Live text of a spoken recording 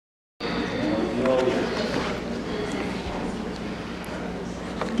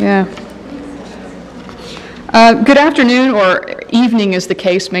Yeah. Good afternoon, or evening as the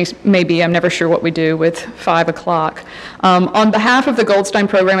case may be. I'm never sure what we do with 5 o'clock. On behalf of the Goldstein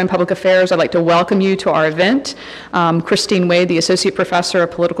Program in Public Affairs, I'd like to welcome you to our event. Christine Wade, the Associate Professor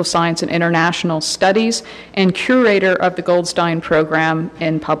of Political Science and International Studies and Curator of the Goldstein Program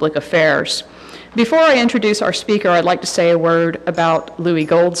in Public Affairs. Before I introduce our speaker, I'd like to say a word about Louis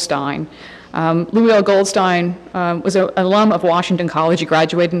Goldstein. Louis L. Goldstein was an alum of Washington College. He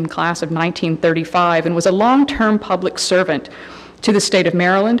graduated in the class of 1935 and was a long-term public servant to the state of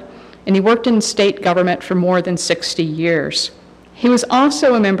Maryland, and he worked in state government for more than 60 years. He was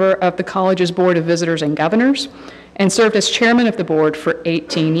also a member of the college's Board of Visitors and Governors and served as chairman of the board for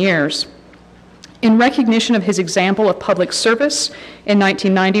 18 years. In recognition of his example of public service, in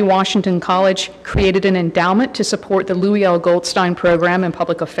 1990, Washington College created an endowment to support the Louis L. Goldstein Program in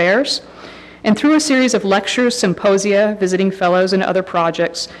Public Affairs. And through a series of lectures, symposia, visiting fellows, and other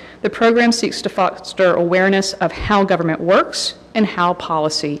projects, the program seeks to foster awareness of how government works and how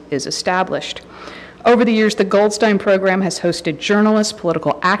policy is established. Over the years, the Goldstein Program has hosted journalists,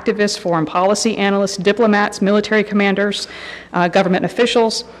 political activists, foreign policy analysts, diplomats, military commanders, government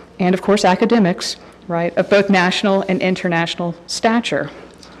officials, and of course academics, right, of both national and international stature.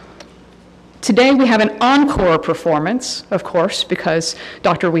 Today we have an encore performance, of course, because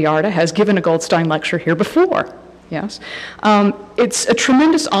Dr. Wiarda has given a Goldstein lecture here before. Yes. It's a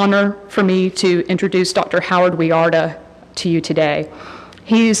tremendous honor for me to introduce Dr. Howard Wiarda to you today.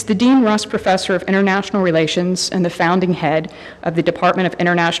 He's the Dean Rusk Professor of International Relations and the founding head of the Department of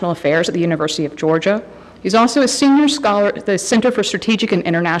International Affairs at the University of Georgia. He's also a senior scholar at the Center for Strategic and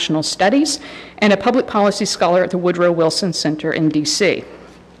International Studies and a public policy scholar at the Woodrow Wilson Center in DC.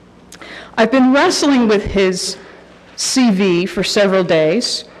 I've been wrestling with his CV for several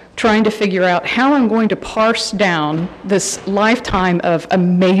days, trying to figure out how I'm going to parse down this lifetime of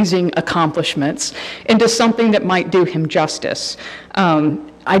amazing accomplishments into something that might do him justice.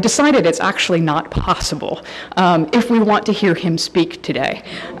 I decided it's actually not possible if we want to hear him speak today.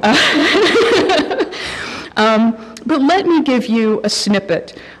 But let me give you a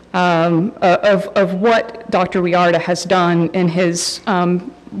snippet of what Dr. Wiarda has done in his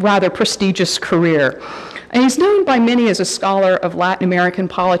rather prestigious career. And he's known by many as a scholar of Latin American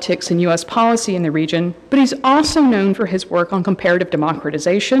politics and U.S. policy in the region, but he's also known for his work on comparative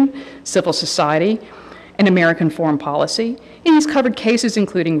democratization, civil society, and American foreign policy. And he's covered cases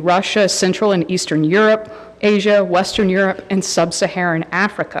including Russia, Central and Eastern Europe, Asia, Western Europe, and Sub-Saharan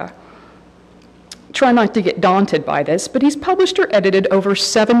Africa. Try not to get daunted by this, but he's published or edited over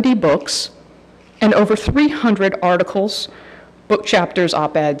 70 books and over 300 articles, book chapters,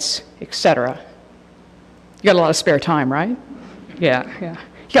 op-eds, etc. You got a lot of spare time, right? Yeah.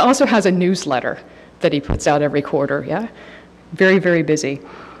 He also has a newsletter that he puts out every quarter, yeah? Very, very busy.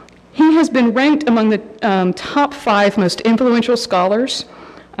 He has been ranked among the top 5 most influential scholars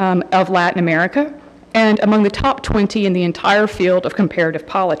of Latin America and among the top 20 in the entire field of comparative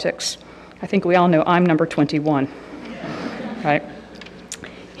politics. I think we all know I'm number 21, right?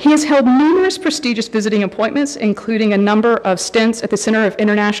 He has held numerous prestigious visiting appointments, including a number of stints at the Center of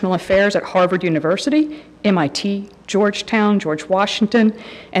International Affairs at Harvard University, MIT, Georgetown, George Washington,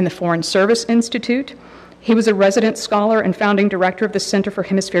 and the Foreign Service Institute. He was a resident scholar and founding director of the Center for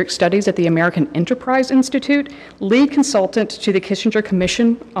Hemispheric Studies at the American Enterprise Institute, lead consultant to the Kissinger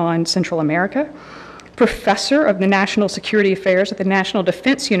Commission on Central America, professor of the National Security Affairs at the National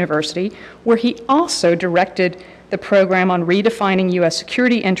Defense University, where he also directed the program on redefining U.S.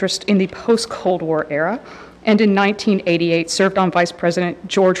 security interest in the post-Cold War era, and in 1988 served on Vice President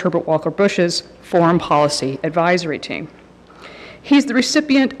George Herbert Walker Bush's Foreign Policy Advisory Team. He's the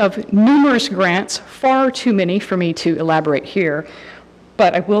recipient of numerous grants, far too many for me to elaborate here,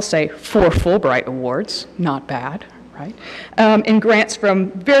 but I will say 4 Fulbright Awards, not bad, right? And grants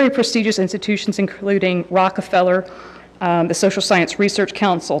from very prestigious institutions, including Rockefeller, the Social Science Research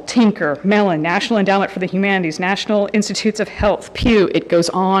Council, Tinker, Mellon, National Endowment for the Humanities, National Institutes of Health, Pew. It goes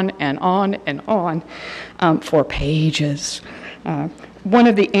on and on and on for pages. One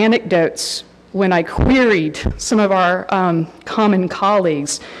of the anecdotes when I queried some of our common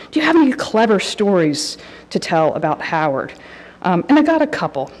colleagues, do you have any clever stories to tell about Howard? And I got a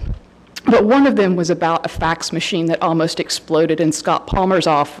couple. But one of them was about a fax machine that almost exploded in Scott Palmer's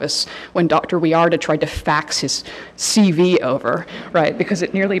office when Dr. Wiarda tried to fax his CV over, right, because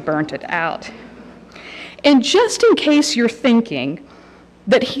it nearly burnt it out. And just in case you're thinking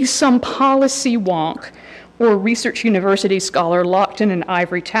that he's some policy wonk or research university scholar locked in an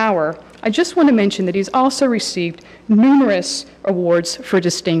ivory tower, I just want to mention that he's also received numerous awards for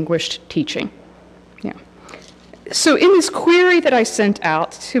distinguished teaching. Yeah. So in this query that I sent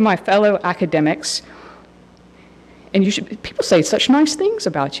out to my fellow academics, and people say such nice things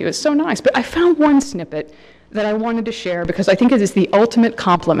about you, it's so nice, but I found one snippet that I wanted to share because I think it is the ultimate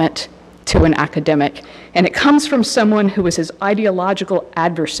compliment to an academic, and it comes from someone who was his ideological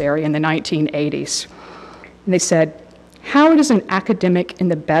adversary in the 1980s. And they said, "Howard is an academic in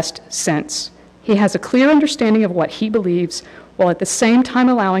the best sense. He has a clear understanding of what he believes, while at the same time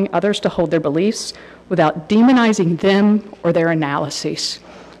allowing others to hold their beliefs without demonizing them or their analyses."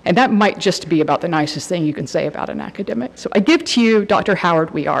 And that might just be about the nicest thing you can say about an academic. So I give to you Dr. Howard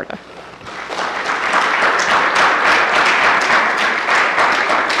Wiarda.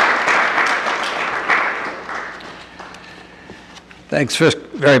 Thanks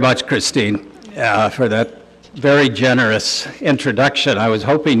very much, Christine, for that very generous introduction. I was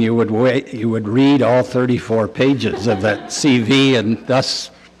hoping you would read all 34 pages of that CV and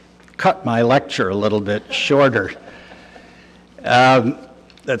thus cut my lecture a little bit shorter.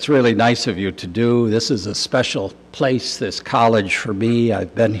 That's really nice of you to do. This is a special place, this college, for me.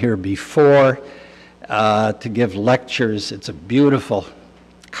 I've been here before to give lectures. It's a beautiful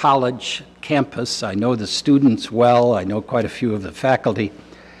college campus. I know the students well. I know quite a few of the faculty.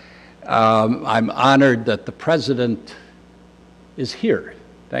 I'm honored that the president is here.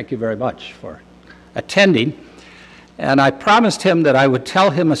 Thank you very much for attending. And I promised him that I would tell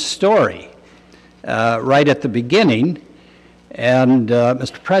him a story right at the beginning. And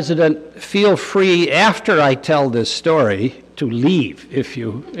Mr. President, feel free after I tell this story to leave if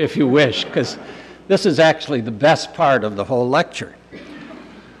you wish, because this is actually the best part of the whole lecture.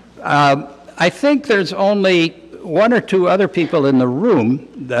 I think there's only one or two other people in the room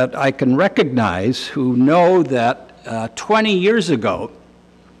that I can recognize who know that 20 years ago,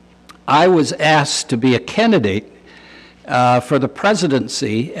 I was asked to be a candidate for the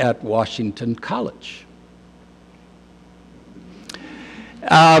presidency at Washington College.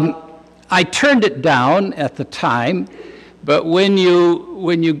 I turned it down at the time, but when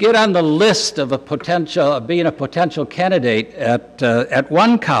you get on the list of being a potential candidate at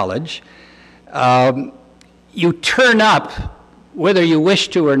one college, you turn up, whether you wish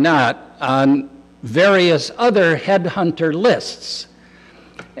to or not, on various other headhunter lists.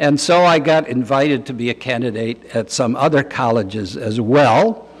 And so I got invited to be a candidate at some other colleges as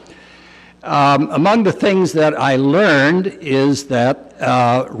well. Among the things that I learned is that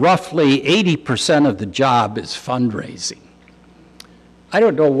roughly 80% of the job is fundraising. I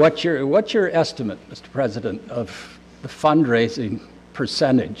don't know what's your estimate, Mr. President, of the fundraising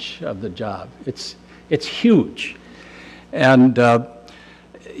percentage of the job. It's huge. And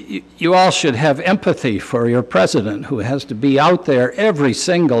you all should have empathy for your president, who has to be out there every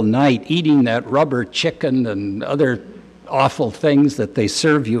single night eating that rubber chicken and other awful things that they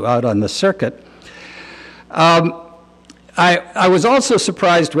serve you out on the circuit. I was also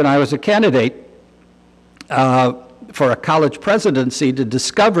surprised when I was a candidate for a college presidency to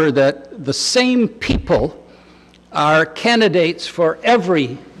discover that the same people are candidates for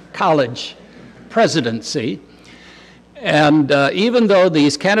every college presidency. And even though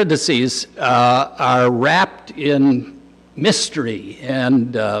these candidacies are wrapped in mystery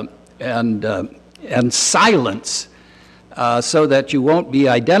and silence, so that you won't be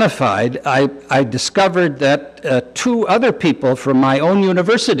identified, I discovered that two other people from my own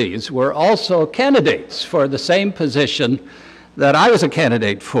universities were also candidates for the same position that I was a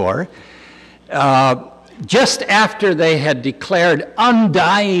candidate for, just after they had declared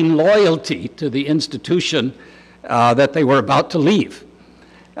undying loyalty to the institution that they were about to leave.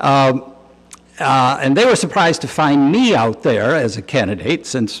 And they were surprised to find me out there as a candidate,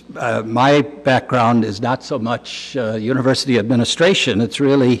 since my background is not so much university administration, it's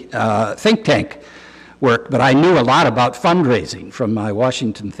really think tank work, but I knew a lot about fundraising from my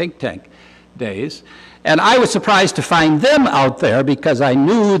Washington think tank days. And I was surprised to find them out there because I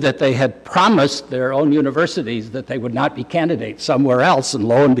knew that they had promised their own universities that they would not be candidates somewhere else, and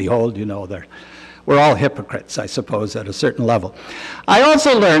lo and behold, you know, we're all hypocrites, I suppose, at a certain level. I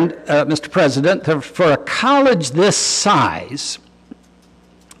also learned, Mr. President, that for a college this size,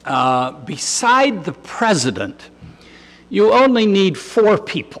 beside the president, you only need 4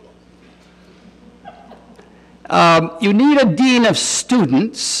 people. You need a dean of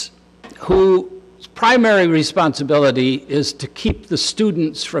students whose primary responsibility is to keep the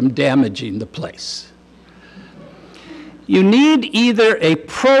students from damaging the place. You need either a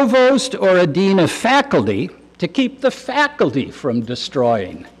provost or a dean of faculty to keep the faculty from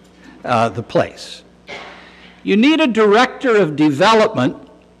destroying the place. You need a director of development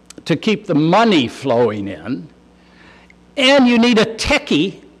to keep the money flowing in, and you need a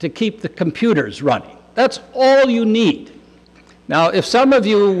techie to keep the computers running. That's all you need. Now, if some of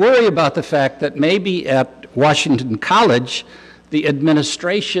you worry about the fact that maybe at Washington College, the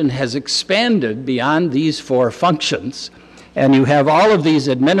administration has expanded beyond these 4 functions, and you have all of these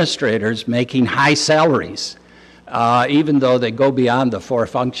administrators making high salaries, even though they go beyond the 4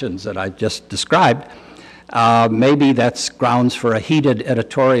 functions that I just described, maybe that's grounds for a heated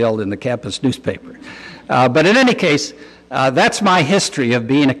editorial in the campus newspaper. But in any case, that's my history of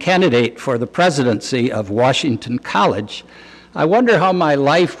being a candidate for the presidency of Washington College. I wonder how my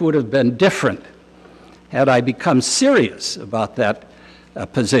life would have been different had I become serious about that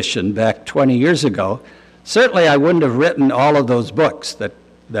position back 20 years ago. Certainly I wouldn't have written all of those books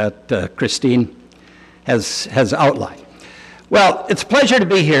that Christine has outlined. Well, it's a pleasure to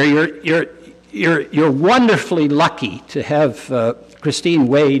be here. You're wonderfully lucky to have Christine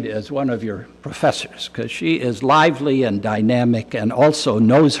Wade as one of your professors, because she is lively and dynamic and also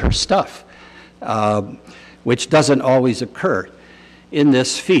knows her stuff, which doesn't always occur in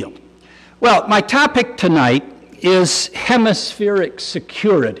this field. Well, my topic tonight is hemispheric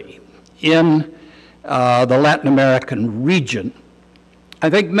security in the Latin American region. I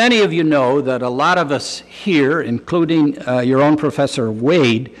think many of you know that a lot of us here, including your own Professor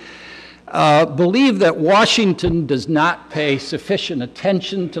Wade, believe that Washington does not pay sufficient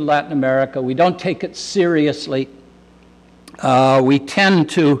attention to Latin America. We don't take it seriously. We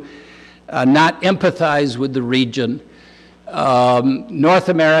tend to not empathize with the region. North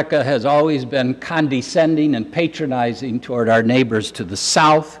America has always been condescending and patronizing toward our neighbors to the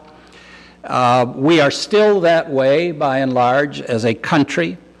south. We are still that way, by and large, as a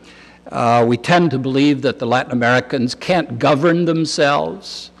country. We tend to believe that the Latin Americans can't govern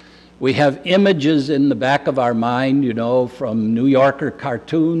themselves. We have images in the back of our mind, you know, from New Yorker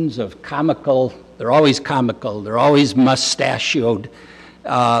cartoons of comical, they're always mustachioed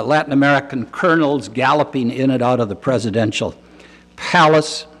Latin American colonels galloping in and out of the presidential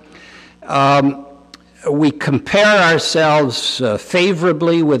palace. We compare ourselves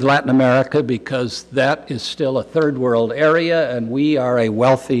favorably with Latin America because that is still a third world area and we are a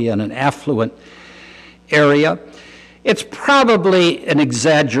wealthy and an affluent area. It's probably an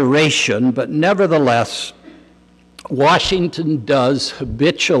exaggeration, but nevertheless, Washington does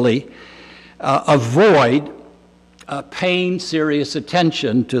habitually avoid paying serious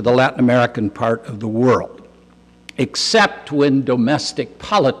attention to the Latin American part of the world, except when domestic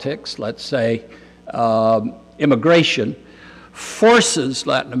politics, let's say immigration, forces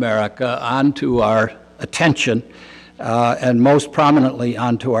Latin America onto our attention and most prominently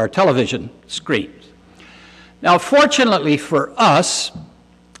onto our television screens. Now, fortunately for us,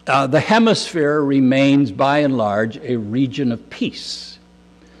 the hemisphere remains by and large a region of peace.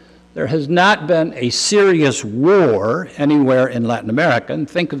 There has not been a serious war anywhere in Latin America, and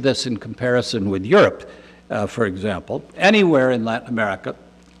think of this in comparison with Europe, for example, anywhere in Latin America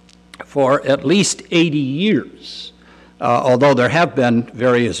for at least 80 years, although there have been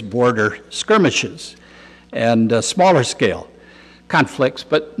various border skirmishes and smaller scale conflicts,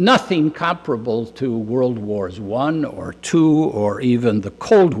 but nothing comparable to World Wars I or II or even the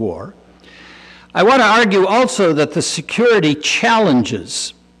Cold War. I want to argue also that the security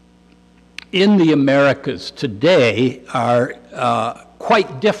challenges in the Americas today are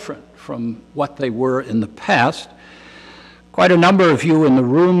quite different from what they were in the past. Quite a number of you in the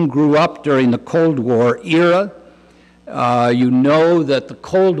room grew up during the Cold War era. You know that the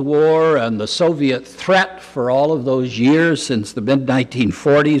Cold War and the Soviet threat for all of those years since the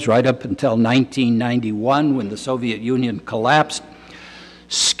mid-1940s, right up until 1991 when the Soviet Union collapsed,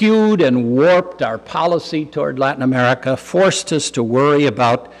 skewed and warped our policy toward Latin America, forced us to worry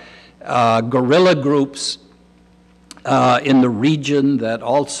about guerrilla groups in the region that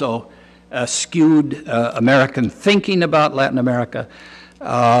also skewed American thinking about Latin America.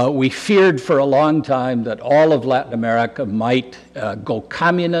 We feared for a long time that all of Latin America might go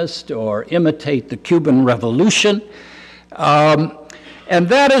communist or imitate the Cuban Revolution, and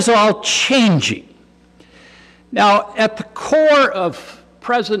that is all changing. Now, at the core of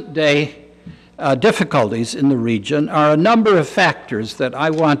present-day difficulties in the region are a number of factors that I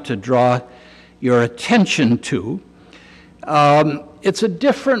want to draw your attention to. It's a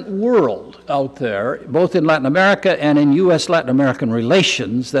different world out there, both in Latin America and in U.S.-Latin American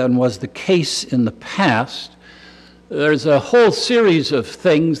relations than was the case in the past. There's a whole series of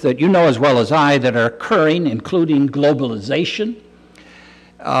things that you know as well as I that are occurring, including globalization,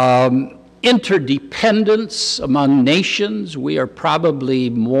 interdependence among nations. We are probably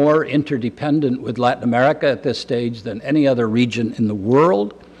more interdependent with Latin America at this stage than any other region in the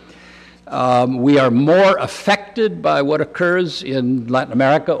world. We are more affected affected by what occurs in Latin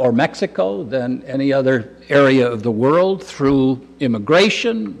America or Mexico than any other area of the world through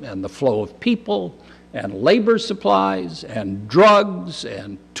immigration and the flow of people and labor supplies and drugs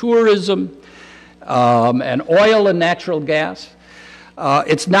and tourism and oil and natural gas.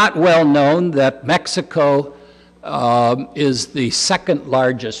 It's not well known that Mexico is the second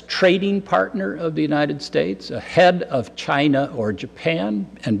largest trading partner of the United States, ahead of China or Japan,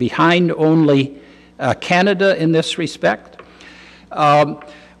 and behind only Canada in this respect.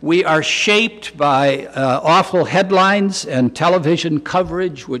 We are shaped by awful headlines and television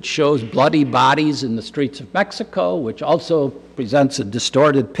coverage which shows bloody bodies in the streets of Mexico, which also presents a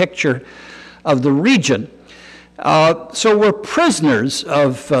distorted picture of the region. So we're prisoners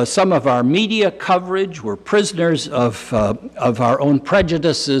of some of our media coverage. We're prisoners of our own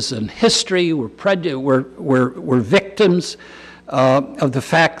prejudices and history. We're victims of the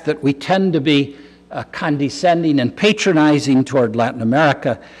fact that we tend to be condescending and patronizing toward Latin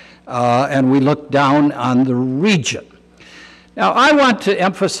America, and we look down on the region. Now, I want to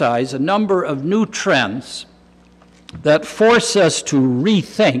emphasize a number of new trends that force us to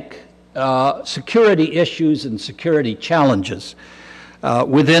rethink security issues and security challenges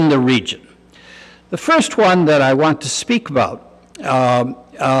within the region. The first one that I want to speak about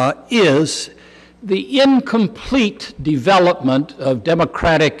is the incomplete development of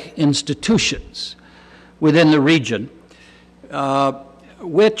democratic institutions within the region,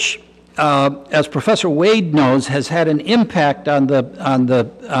 which, as Professor Wade knows, has had an impact on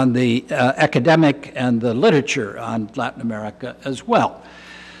the academic and the literature on Latin America as well.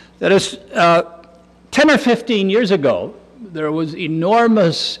 That is, 10 or 15 years ago, there was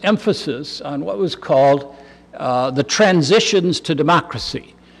enormous emphasis on what was called the transitions to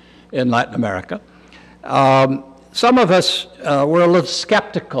democracy in Latin America. Some of us were a little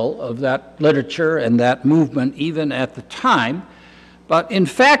skeptical of that literature and that movement even at the time. But in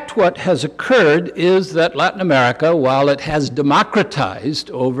fact, what has occurred is that Latin America, while it has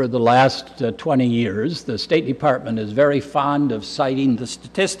democratized over the last 20 years, the State Department is very fond of citing the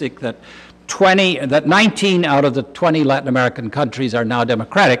statistic that 19 out of the 20 Latin American countries are now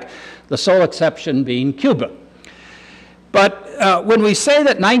democratic, the sole exception being Cuba. But when we say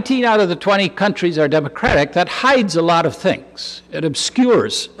that 19 out of the 20 countries are democratic, that hides a lot of things. It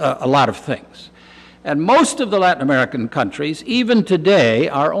obscures a lot of things. And most of the Latin American countries, even today,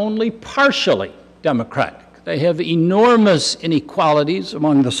 are only partially democratic. They have enormous inequalities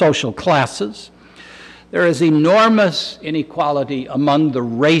among the social classes. There is enormous inequality among the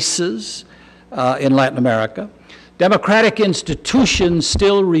races in Latin America. Democratic institutions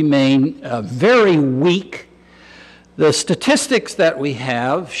still remain very weak. The statistics that we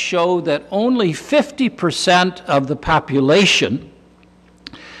have show that only 50% of the population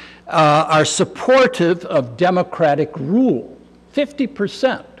are supportive of democratic rule.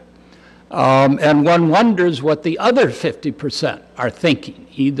 50%. And one wonders what the other 50% are thinking,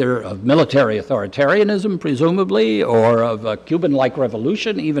 either of military authoritarianism, presumably, or of a Cuban-like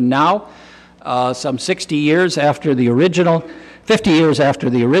revolution, even now, some 60 years after the original, 50 years after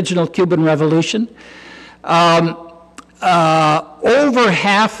the original Cuban Revolution. Over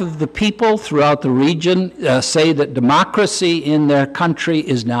half of the people throughout the region say that democracy in their country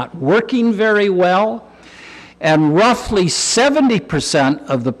is not working very well, and roughly 70%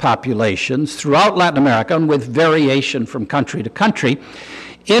 of the populations throughout Latin America, and with variation from country to country,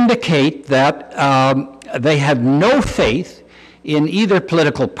 indicate that they have no faith in either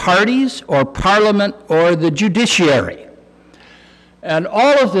political parties or parliament or the judiciary. And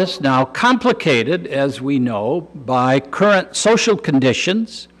all of this now complicated, as we know, by current social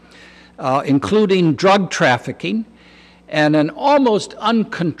conditions, including drug trafficking, and an almost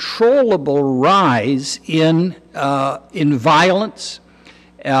uncontrollable rise in violence,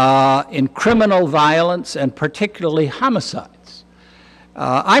 in criminal violence, and particularly homicides.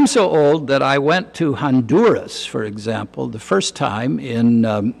 I'm so old that I went to Honduras, for example, the first time in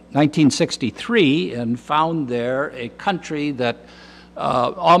 1963, and found there a country that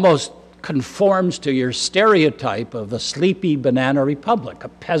almost conforms to your stereotype of a sleepy banana republic, a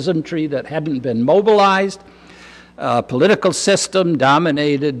peasantry that hadn't been mobilized, a political system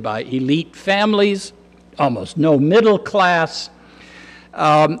dominated by elite families, almost no middle class,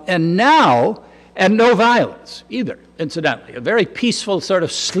 and no violence either, incidentally. A very peaceful, sort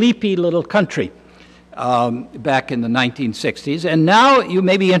of sleepy little country back in the 1960s. And now you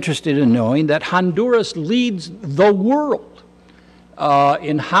may be interested in knowing that Honduras leads the world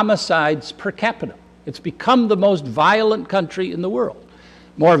in homicides per capita. It's become the most violent country in the world,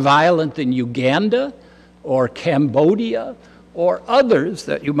 more violent than Uganda or Cambodia or others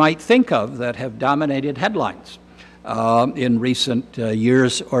that you might think of that have dominated headlines in recent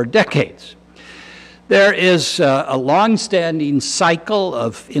years or decades. There is a long-standing cycle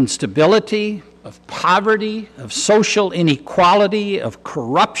of instability, of poverty, of social inequality, of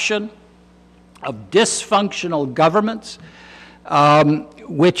corruption, of dysfunctional governments,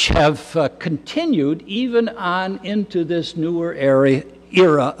 which have continued even on into this newer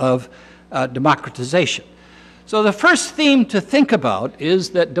era of democratization. So the first theme to think about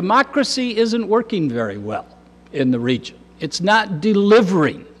is that democracy isn't working very well in the region. It's not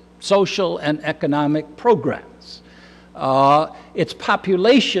delivering social and economic programs. Its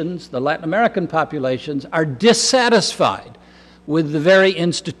populations, the Latin American populations, are dissatisfied with the very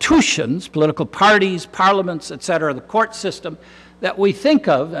institutions, political parties, parliaments, etc., the court system, that we think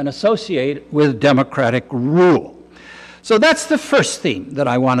of and associate with democratic rule. So that's the first theme that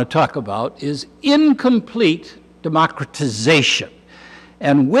I want to talk about, is incomplete democratization.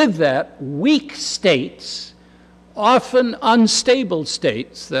 And with that, weak states, often unstable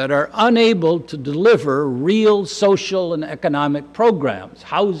states that are unable to deliver real social and economic programs,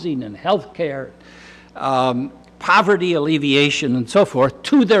 housing and health care, poverty alleviation and so forth,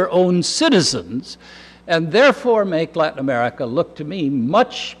 to their own citizens, and therefore make Latin America look to me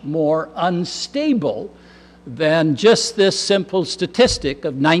much more unstable than just this simple statistic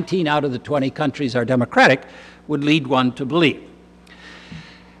of 19 out of the 20 countries are democratic would lead one to believe.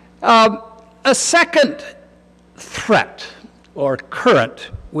 A second threat or current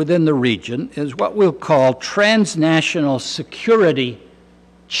within the region is what we'll call transnational security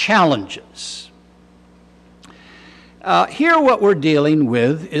challenges. Here what we're dealing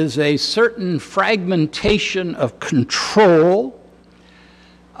with is a certain fragmentation of control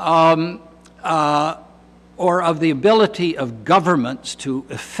or of the ability of governments to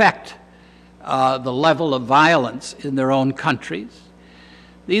affect the level of violence in their own countries.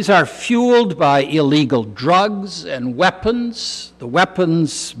 These are fueled by illegal drugs and weapons, the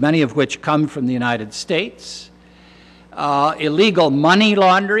weapons, many of which come from the United States, illegal money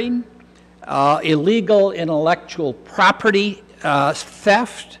laundering, illegal intellectual property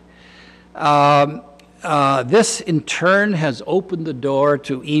theft. This, in turn, has opened the door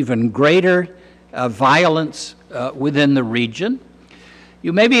to even greater violence within the region.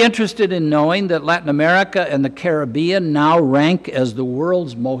 You may be interested in knowing that Latin America and the Caribbean now rank as the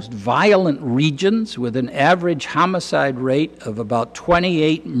world's most violent regions, with an average homicide rate of about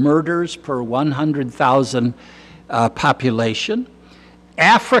 28 murders per 100,000 population.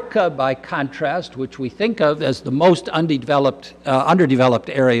 Africa, by contrast, which we think of as the most underdeveloped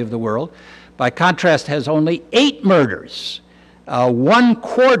area of the world, by contrast has only 8 murders,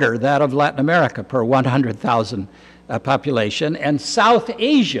 1/4 that of Latin America per 100,000 population, and South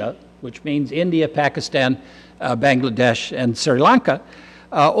Asia, which means India, Pakistan, Bangladesh, and Sri Lanka,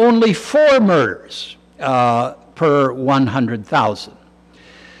 only 4 murders per 100,000.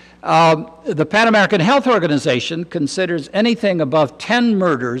 The Pan American Health Organization considers anything above 10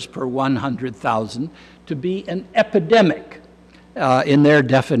 murders per 100,000 to be an epidemic in their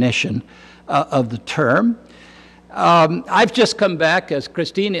definition of the term. I've just come back, as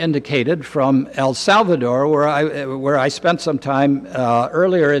Christine indicated, from El Salvador, where I spent some time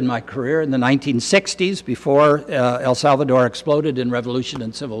earlier in my career in the 1960s, before El Salvador exploded in revolution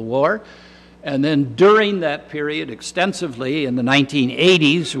and civil war. And then during that period, extensively in the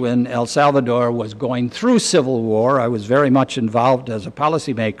 1980s, when El Salvador was going through civil war, I was very much involved as a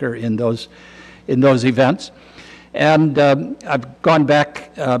policymaker in those events. And I've gone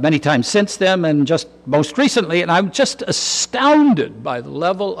back many times since then, and just most recently, and I'm just astounded by the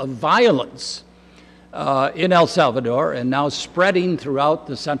level of violence in El Salvador and now spreading throughout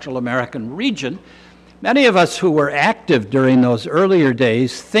the Central American region. Many of us who were active during those earlier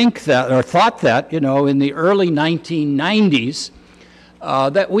days think that, or thought that, in the early 1990s,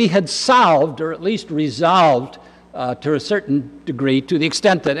 that we had solved, or at least resolved, to a certain degree, to the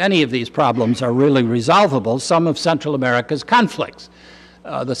extent that any of these problems are really resolvable, some of Central America's conflicts.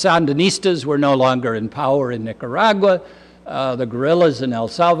 The Sandinistas were no longer in power in Nicaragua. The guerrillas in El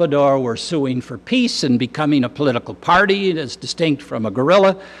Salvador were suing for peace and becoming a political party as distinct from a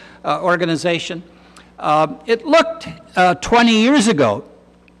guerrilla organization. It looked 20 years ago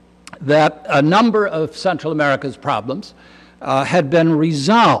that a number of Central America's problems had been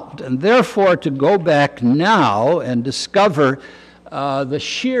resolved, and therefore to go back now and discover the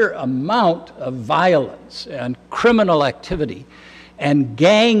sheer amount of violence and criminal activity and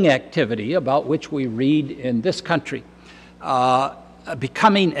gang activity about which we read in this country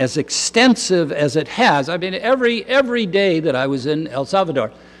becoming as extensive as it has. I mean, every day that I was in El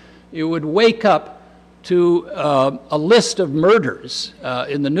Salvador, you would wake up to a list of murders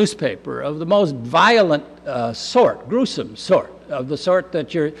in the newspaper of the most violent sort, gruesome sort, of the sort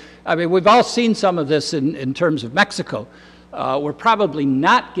that I mean, we've all seen some of this in terms of Mexico. We're probably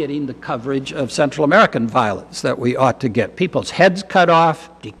not getting the coverage of Central American violence that we ought to get. People's heads cut off,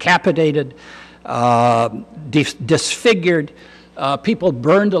 decapitated, disfigured, people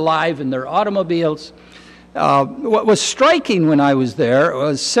burned alive in their automobiles. What was striking when I was there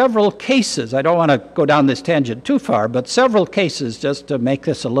was several cases. I don't want to go down this tangent too far, but several cases, just to make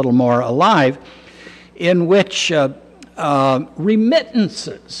this a little more alive, in which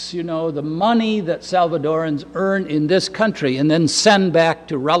remittances, you know, the money that Salvadorans earn in this country and then send back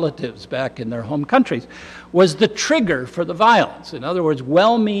to relatives back in their home countries, was the trigger for the violence. In other words,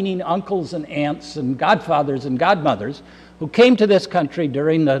 well-meaning uncles and aunts and godfathers and godmothers who came to this country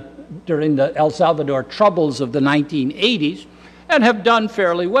during the El Salvador troubles of the 1980s and have done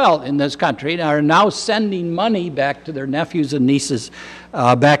fairly well in this country and are now sending money back to their nephews and nieces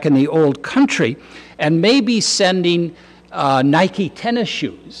back in the old country, and maybe sending Nike tennis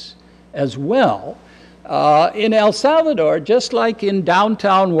shoes as well. In El Salvador, just like in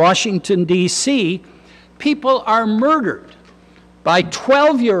downtown Washington, D.C., people are murdered by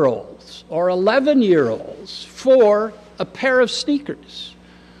 12-year-olds or 11-year-olds for a pair of sneakers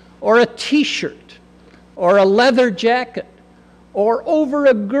or a T-shirt or a leather jacket or over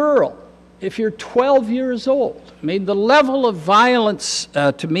a girl if you're 12 years old. I mean, the level of violence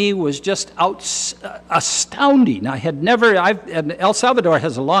to me was just astounding. And El Salvador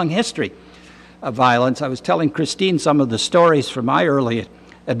has a long history of violence. I was telling Christine some of the stories from my early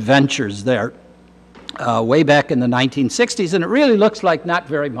adventures there way back in the 1960s, and it really looks like not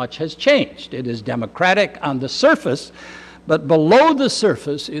very much has changed. It is democratic on the surface, but below the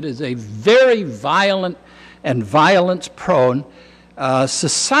surface, it is a very violent and violence-prone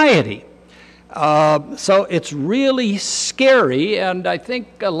society. So it's really scary, and I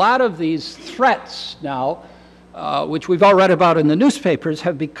think a lot of these threats now, which we've all read about in the newspapers,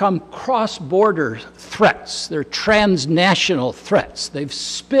 have become cross-border threats. They're transnational threats. They've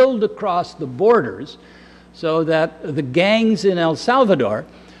spilled across the borders so that the gangs in El Salvador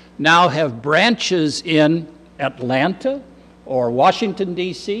now have branches in Atlanta or Washington,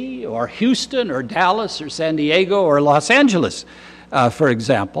 D.C., or Houston or Dallas or San Diego or Los Angeles, for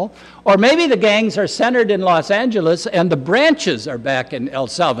example. Or maybe the gangs are centered in Los Angeles and the branches are back in El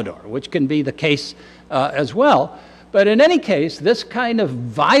Salvador, which can be the case as well. But in any case, this kind of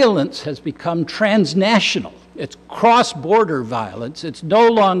violence has become transnational. It's cross-border violence. It's no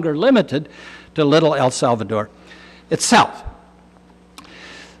longer limited to little El Salvador itself.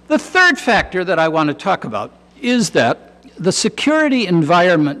 The third factor that I want to talk about is that the security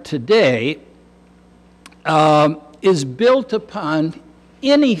environment today is built upon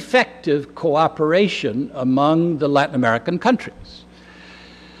ineffective cooperation among the Latin American countries.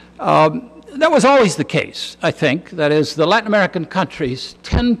 That was always the case, I think. That is, the Latin American countries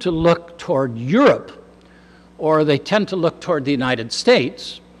tend to look toward Europe, or they tend to look toward the United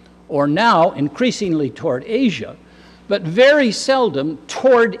States, or now increasingly toward Asia, but very seldom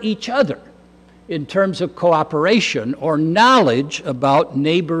toward each other in terms of cooperation or knowledge about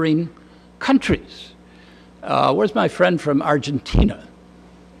neighboring countries. Where's my friend from Argentina?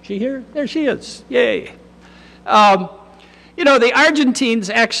 She here? There she is. Yay. You know, the Argentines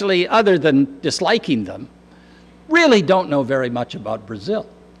actually, other than disliking them, really don't know very much about Brazil.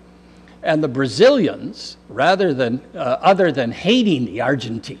 And the Brazilians, other than hating the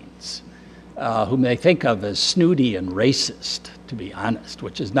Argentines, whom they think of as snooty and racist, to be honest,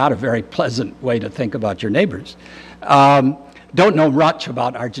 which is not a very pleasant way to think about your neighbors, don't know much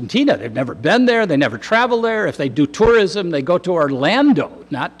about Argentina. They've never been there. They never travel there. If they do tourism, they go to Orlando,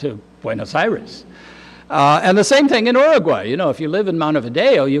 not to Buenos Aires. And the same thing in Uruguay. You know, if you live in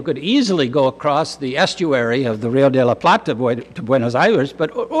Montevideo, you could easily go across the estuary of the Rio de la Plata to Buenos Aires,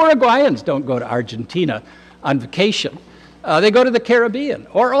 but Uruguayans don't go to Argentina on vacation. They go to the Caribbean,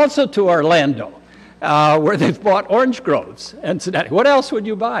 or also to Orlando, where they've bought orange groves. And what else would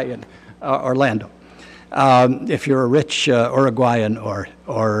you buy in Orlando if you're a rich Uruguayan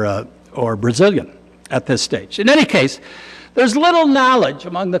or Brazilian at this stage? In any case, there's little knowledge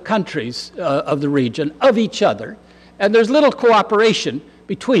among the countries of the region of each other, and there's little cooperation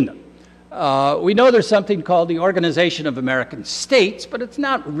between them. We know there's something called the Organization of American States, but it's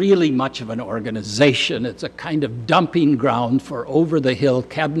not really much of an organization. It's a kind of dumping ground for over-the-hill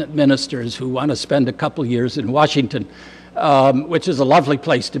cabinet ministers who want to spend a couple years in Washington, which is a lovely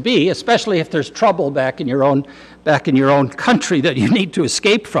place to be, especially if there's trouble back in your own country that you need to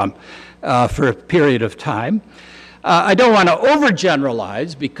escape from for a period of time. I don't want to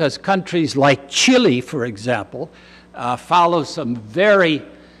overgeneralize, because countries like Chile, for example, follow some very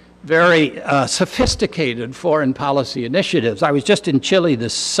sophisticated foreign policy initiatives. I was just in Chile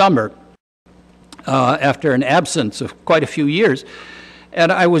this summer after an absence of quite a few years,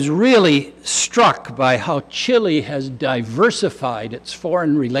 and I was really struck by how Chile has diversified its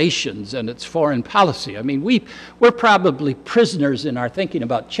foreign relations and its foreign policy. I mean, we're probably prisoners in our thinking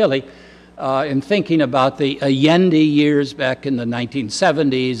about Chile, in thinking about the Allende years back in the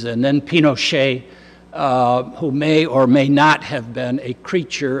 1970s, and then Pinochet, who may or may not have been a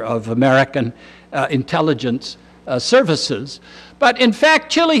creature of American intelligence services. But in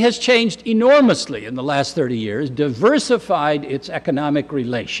fact, Chile has changed enormously in the last 30 years, diversified its economic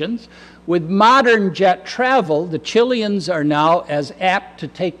relations. With modern jet travel, the Chileans are now as apt to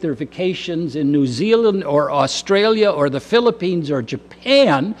take their vacations in New Zealand or Australia or the Philippines or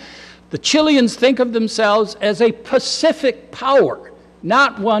Japan. The Chileans think of themselves as a Pacific power,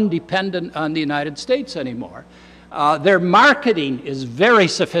 not one dependent on the United States anymore. Their marketing is very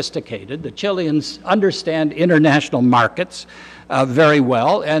sophisticated. The Chileans understand international markets very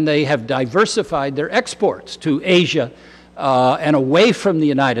well, and they have diversified their exports to Asia and away from the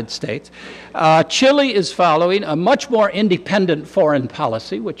United States. Chile is following a much more independent foreign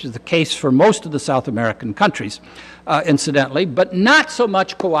policy, which is the case for most of the South American countries, incidentally, but not so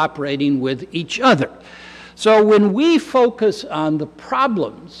much cooperating with each other. So when we focus on the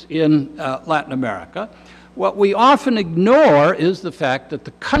problems in Latin America, what we often ignore is the fact that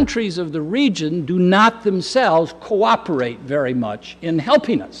the countries of the region do not themselves cooperate very much in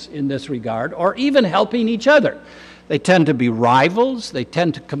helping us in this regard, or even helping each other. They tend to be rivals. They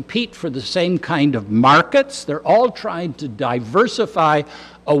tend to compete for the same kind of markets. They're all trying to diversify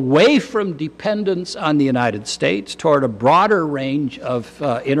away from dependence on the United States toward a broader range of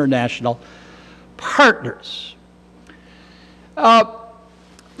international partners.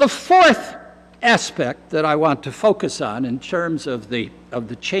 The fourth aspect that I want to focus on in terms of the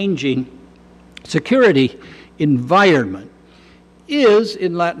changing security environment is,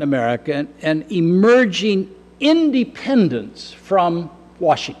 in Latin America, an emerging independence from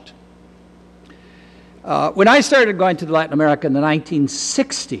Washington. When I started going to Latin America in the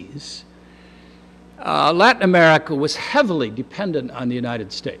 1960s, Latin America was heavily dependent on the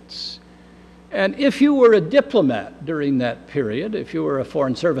United States. And if you were a diplomat during that period, if you were a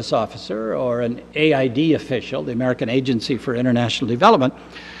Foreign Service officer or an AID official, the American Agency for International Development,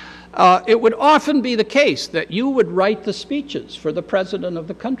 it would often be the case that you would write the speeches for the president of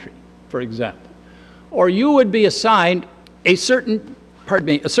the country, for example. Or you would be assigned a certain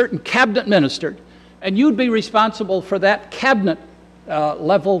cabinet minister, and you'd be responsible for that cabinet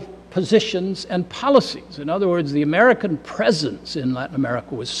level positions and policies. In other words, the American presence in Latin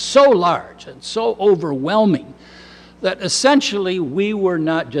America was so large and so overwhelming that essentially we were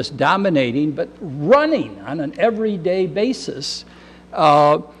not just dominating, but running on an everyday basis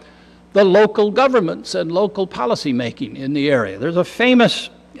the local governments and local policy making in the area. There's a famous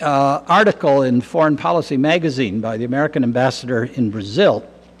article in Foreign Policy magazine by the American ambassador in Brazil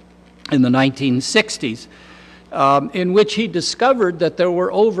in the 1960s, in which he discovered that there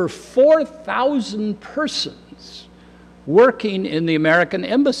were over 4,000 persons working in the American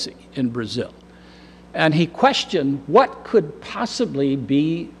embassy in Brazil. And he questioned what could possibly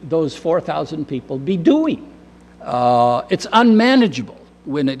be those 4,000 people be doing. It's unmanageable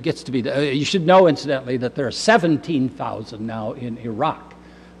when it gets to be, you should know, incidentally, that there are 17,000 now in Iraq.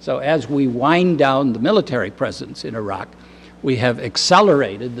 So as we wind down the military presence in Iraq, we have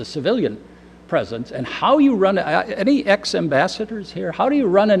accelerated the civilian presence. And how you run, any ex-ambassadors here, how do you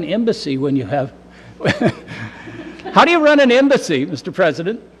run an embassy when you have, how do you run an embassy, Mr.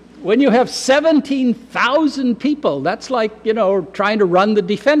 President, when you have 17,000 people? That's like, you know, trying to run the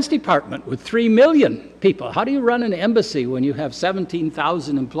Defense Department with 3 million people. How do you run an embassy when you have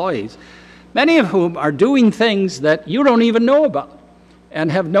 17,000 employees, many of whom are doing things that you don't even know about and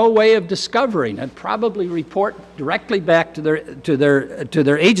have no way of discovering, and probably report directly back to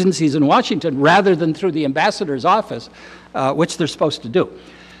their agencies in Washington rather than through the ambassador's office, which they're supposed to do.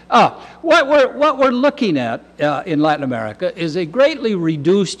 What we're looking at in Latin America is a greatly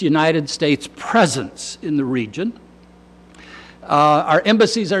reduced United States presence in the region. Our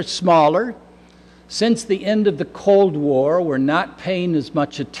embassies are smaller. Since the end of the Cold War, we're not paying as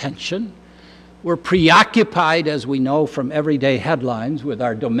much attention. We're preoccupied, as we know from everyday headlines, with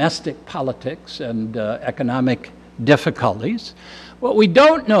our domestic politics and economic difficulties. What we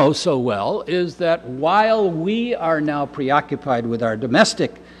don't know so well is that while we are now preoccupied with our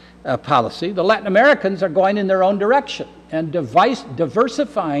domestic policy, the Latin Americans are going in their own direction and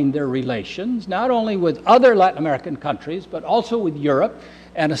diversifying their relations, not only with other Latin American countries, but also with Europe,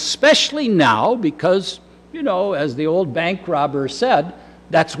 and especially now because, you know, as the old bank robber said,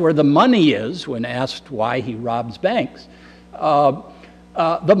 that's where the money is when asked why he robs banks.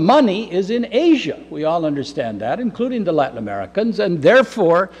 The money is in Asia. We all understand that, including the Latin Americans, and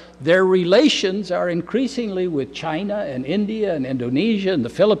therefore their relations are increasingly with China and India and Indonesia and the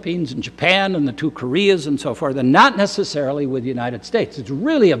Philippines and Japan and the two Koreas and so forth, and not necessarily with the United States. It's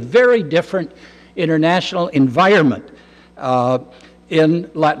really a very different international environment in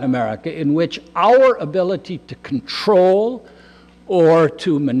Latin America, in which our ability to control or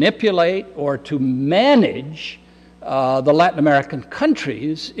to manipulate or to manage the Latin American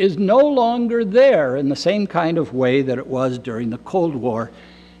countries is no longer there in the same kind of way that it was during the Cold War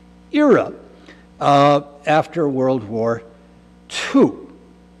era after World War II.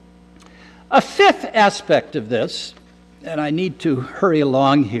 A fifth aspect of this, and I need to hurry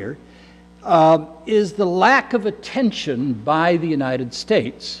along here, is the lack of attention by the United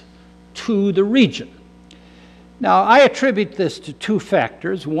States to the region. Now, I attribute this to two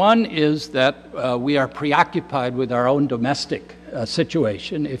factors. One is that we are preoccupied with our own domestic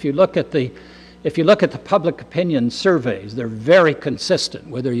situation. If you look at the public opinion surveys, they're very consistent.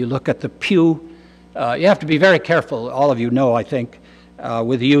 Whether you look at the Pew, you have to be very careful, all of you know, I think,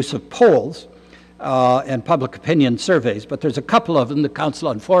 with the use of polls and public opinion surveys, but there's a couple of them, the Council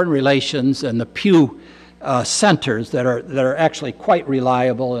on Foreign Relations and the Pew centers that are actually quite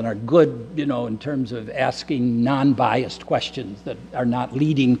reliable and are good, you know, in terms of asking non-biased questions that are not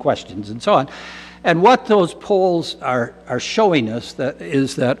leading questions and so on. And what those polls are showing us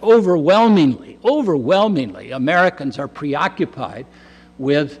is that overwhelmingly, Americans are preoccupied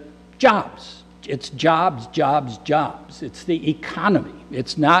with jobs. It's jobs, jobs, jobs. It's the economy.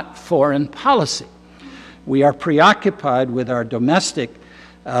 It's not foreign policy. We are preoccupied with our domestic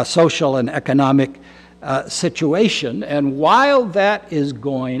social and economic situation, and while that is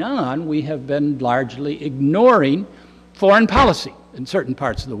going on, we have been largely ignoring foreign policy in certain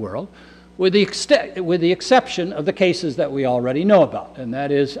parts of the world, with the exception of the cases that we already know about, and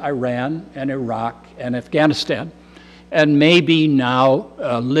that is Iran and Iraq and Afghanistan, and maybe now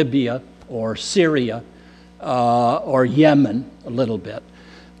Libya or Syria or Yemen a little bit,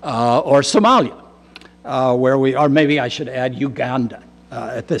 or Somalia, or maybe I should add Uganda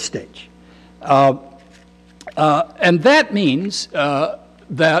at this stage. And that means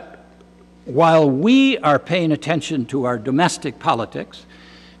that while we are paying attention to our domestic politics,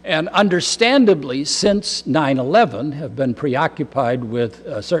 and understandably since 9/11 have been preoccupied with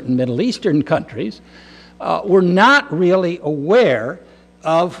certain Middle Eastern countries, we're not really aware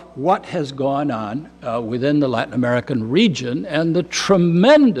of what has gone on within the Latin American region and the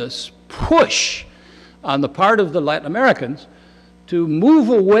tremendous push on the part of the Latin Americans to move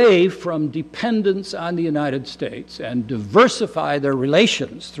away from dependence on the United States and diversify their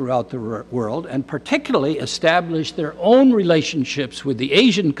relations throughout the world, and particularly establish their own relationships with the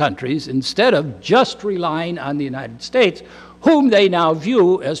Asian countries instead of just relying on the United States, whom they now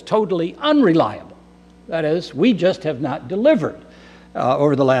view as totally unreliable. That is, we just have not delivered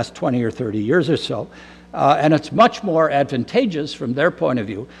over the last 20 or 30 years or so, and it's much more advantageous from their point of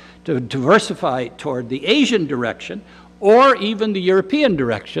view to diversify toward the Asian direction or even the European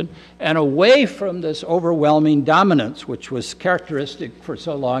direction, and away from this overwhelming dominance, which was characteristic for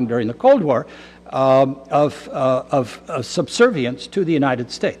so long during the Cold War, of subservience to the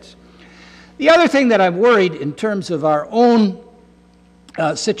United States. The other thing that I'm worried in terms of our own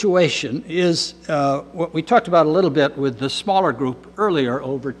situation is what we talked about a little bit with the smaller group earlier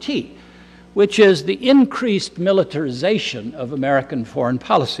over tea, which is the increased militarization of American foreign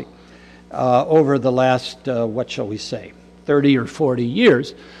policy over the last, what shall we say, 30 or 40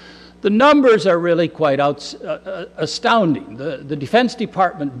 years. The numbers are really quite astounding. The Defense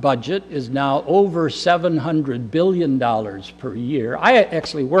Department budget is now over $700 billion per year. I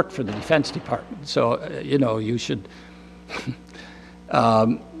actually work for the Defense Department, so you know, you should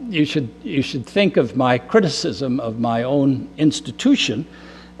you should think of my criticism of my own institution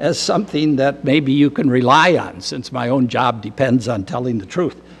as something that maybe you can rely on, since my own job depends on telling the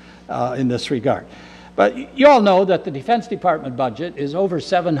truth in this regard. But you all know that the Defense Department budget is over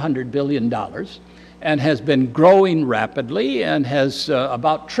 $700 billion and has been growing rapidly and has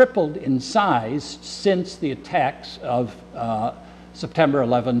about tripled in size since the attacks of September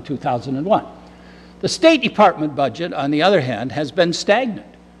 11, 2001. The State Department budget, on the other hand, has been stagnant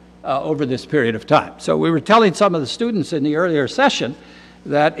over this period of time. So we were telling some of the students in the earlier session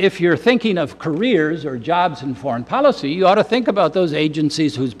that if you're thinking of careers or jobs in foreign policy, you ought to think about those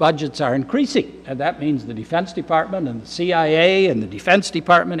agencies whose budgets are increasing. And that means the Defense Department and the CIA and the Defense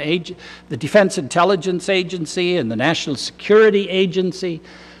Department, the Defense Intelligence Agency and the National Security Agency,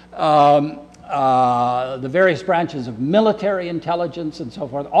 the various branches of military intelligence and so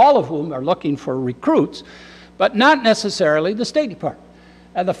forth, all of whom are looking for recruits, but not necessarily the State Department.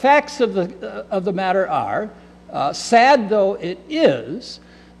 And the facts of the matter are, sad though it is,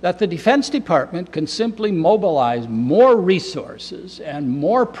 that the Defense Department can simply mobilize more resources and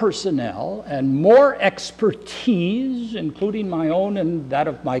more personnel and more expertise, including my own and that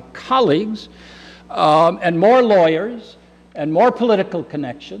of my colleagues, and more lawyers, and more political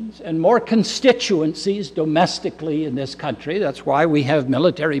connections, and more constituencies domestically in this country. That's why we have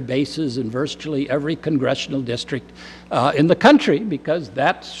military bases in virtually every congressional district in the country, because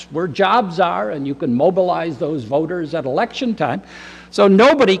that's where jobs are, and you can mobilize those voters at election time. So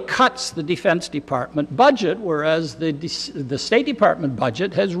nobody cuts the Defense Department budget, whereas the State Department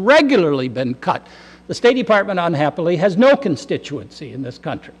budget has regularly been cut. The State Department, unhappily, has no constituency in this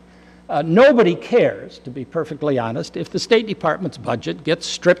country. Nobody cares, to be perfectly honest, if the State Department's budget gets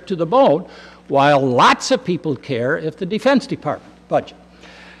stripped to the bone, while lots of people care if the Defense Department budget.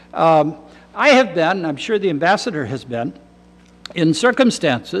 I have been, I'm sure the ambassador has been, in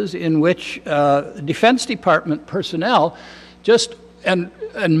circumstances in which Defense Department personnel just, and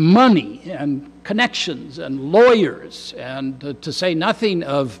money and connections and lawyers, and to say nothing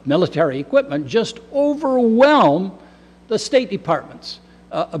of military equipment, just overwhelm the State Department's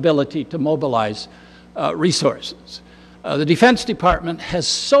ability to mobilize resources. The Defense Department has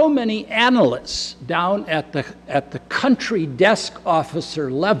so many analysts down at the country desk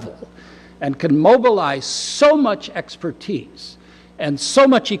officer level and can mobilize so much expertise and so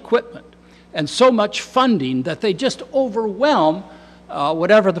much equipment and so much funding that they just overwhelm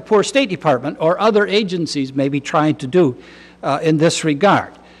whatever the poor State Department or other agencies may be trying to do in this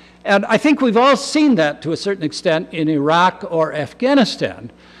regard. And I think we've all seen that to a certain extent in Iraq or Afghanistan,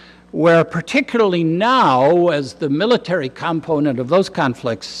 where particularly now, as the military component of those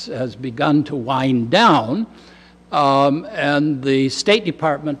conflicts has begun to wind down, and the State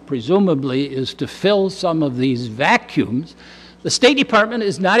Department presumably is to fill some of these vacuums, the State Department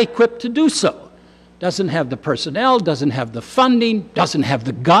is not equipped to do so. Doesn't have the personnel, doesn't have the funding, doesn't have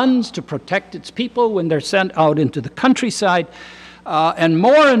the guns to protect its people when they're sent out into the countryside. And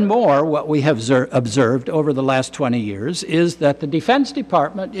more, what we have observed over the last 20 years is that the Defense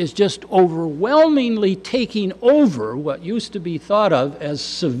Department is just overwhelmingly taking over what used to be thought of as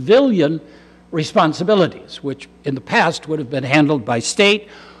civilian responsibilities, which in the past would have been handled by state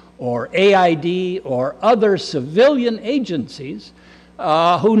or AID or other civilian agencies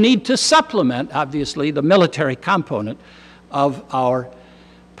who need to supplement, obviously, the military component of our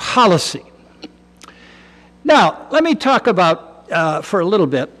policy. Now, let me talk about for a little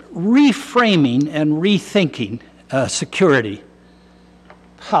bit, reframing and rethinking security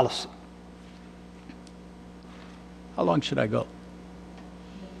policy. How long should I go?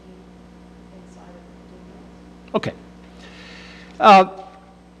 Okay.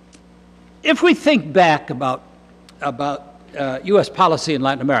 If we think back about U.S. policy in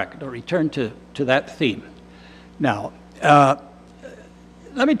Latin America, to return to that theme. Now,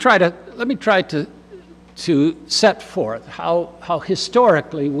 let me try to set forth how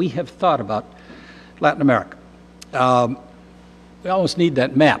historically we have thought about Latin America. We almost need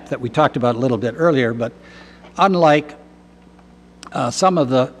that map that we talked about a little bit earlier, but unlike some of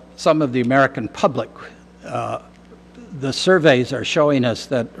the American public, the surveys are showing us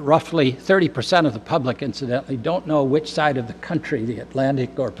that roughly 30% of the public, incidentally, don't know which side of the country the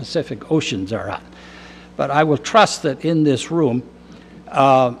Atlantic or Pacific Oceans are on. But I will trust that in this room,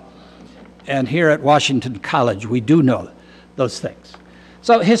 and here at Washington College, we do know those things.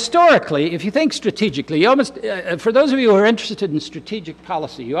 So historically, if you think strategically, you almost, for those of you who are interested in strategic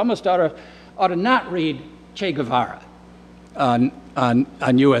policy, you almost ought to not read Che Guevara on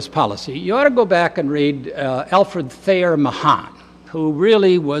U.S. policy. You ought to go back and read Alfred Thayer Mahan, who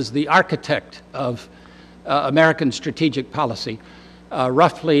really was the architect of American strategic policy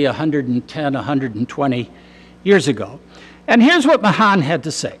roughly 110, 120 years ago. And here's what Mahan had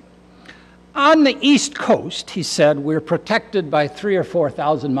to say. On the East Coast, he said, we're protected by 3,000 or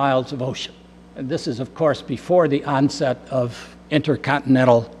 4,000 miles of ocean. And this is, of course, before the onset of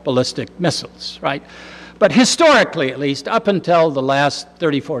intercontinental ballistic missiles, right? But historically, at least, up until the last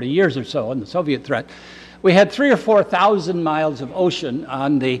 30, 40 years or so, in the Soviet threat, we had 3,000 or 4,000 miles of ocean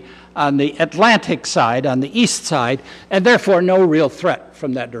on the Atlantic side, on the east side, and therefore no real threat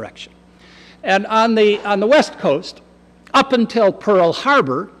from that direction. And on the West Coast, Up until Pearl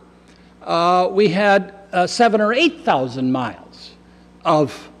Harbor, we had 7,000 or 8,000 miles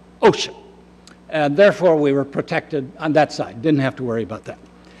of ocean. And therefore, we were protected on that side. Didn't have to worry about that.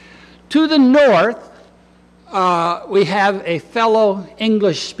 To the north, we have a fellow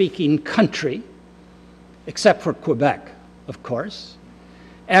English-speaking country, except for Quebec, of course.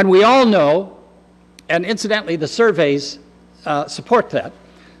 And we all know, and incidentally, the surveys support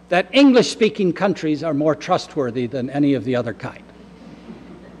that English-speaking countries are more trustworthy than any of the other kind.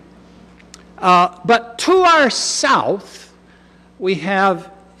 But to our south, we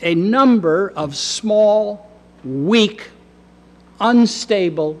have a number of small, weak,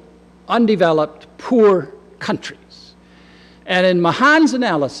 unstable, undeveloped, poor countries. And in Mahan's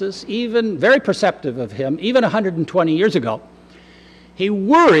analysis, even very perceptive of him, even 120 years ago, he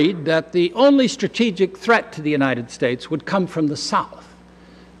worried that the only strategic threat to the United States would come from the south.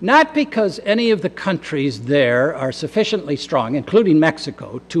 Not because any of the countries there are sufficiently strong, including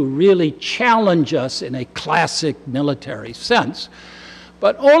Mexico, to really challenge us in a classic military sense,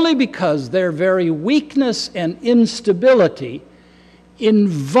 but only because their very weakness and instability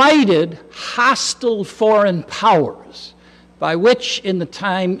invited hostile foreign powers, by which in the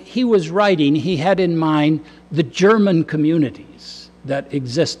time he was writing, he had in mind the German communities that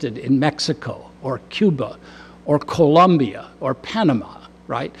existed in Mexico or Cuba or Colombia or Panama,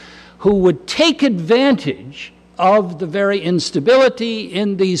 right, who would take advantage of the very instability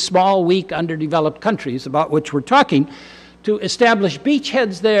in these small, weak, underdeveloped countries about which we're talking to establish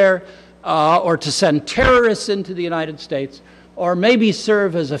beachheads there or to send terrorists into the United States or maybe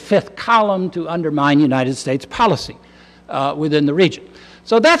serve as a fifth column to undermine United States policy within the region.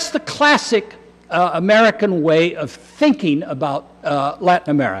 So that's the classic American way of thinking about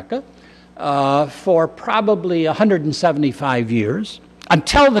Latin America for probably 175 years,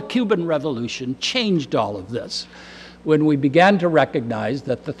 until the Cuban Revolution changed all of this, when we began to recognize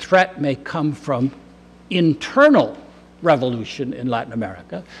that the threat may come from internal revolution in Latin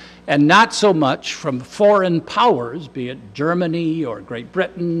America, and not so much from foreign powers, be it Germany or Great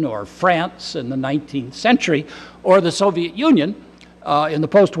Britain or France in the 19th century, or the Soviet Union in the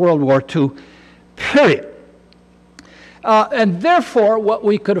post-World War II period. And therefore, what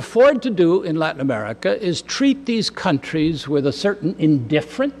we could afford to do in Latin America is treat these countries with a certain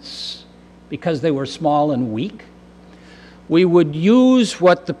indifference because they were small and weak. We would use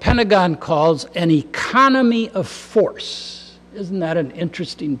what the Pentagon calls an economy of force. Isn't that an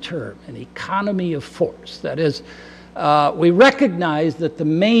interesting term, an economy of force? That is, we recognize that the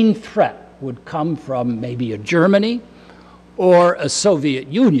main threat would come from maybe a Germany or a Soviet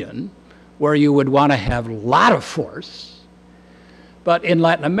Union, where you would want to have a lot of force. But in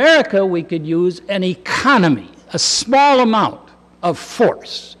Latin America, we could use an economy, a small amount of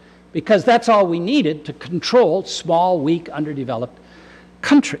force, because that's all we needed to control small, weak, underdeveloped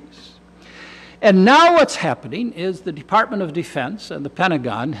countries. And now what's happening is the Department of Defense and the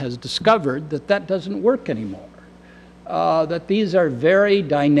Pentagon has discovered that that doesn't work anymore, that these are very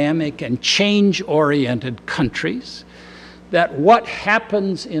dynamic and change-oriented countries, that what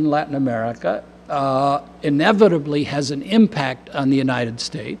happens in Latin America inevitably has an impact on the United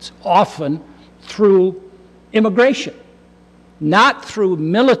States, often through immigration. Not through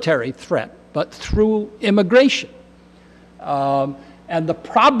military threat, but through immigration. And the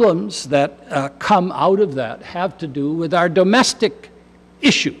problems that come out of that have to do with our domestic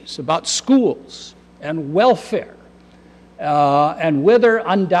issues about schools and welfare, and whether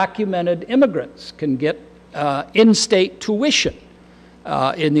undocumented immigrants can get in-state tuition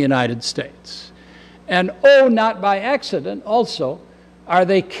in the United States. And oh, not by accident, also, are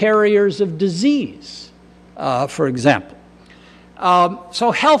they carriers of disease, for example.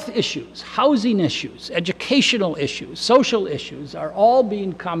 So health issues, housing issues, educational issues, social issues are all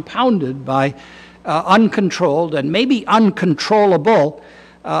being compounded by uncontrolled and maybe uncontrollable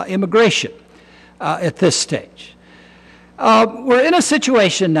immigration at this stage. We're in a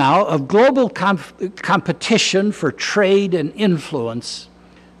situation now of global competition for trade and influence.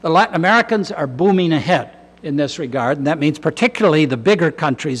 The Latin Americans are booming ahead in this regard, and that means particularly the bigger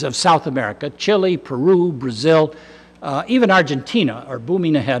countries of South America, Chile, Peru, Brazil, even Argentina are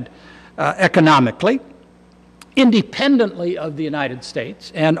booming ahead economically, independently of the United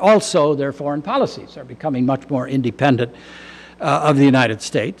States, and also their foreign policies are becoming much more independent of the United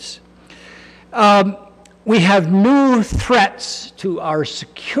States. We have new threats to our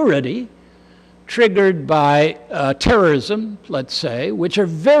security triggered by terrorism, let's say, which are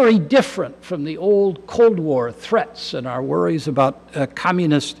very different from the old Cold War threats and our worries about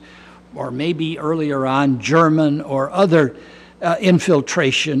communist or maybe earlier on German or other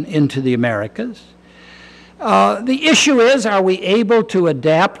infiltration into the Americas. The issue is, are we able to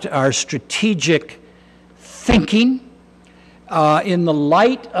adapt our strategic thinking in the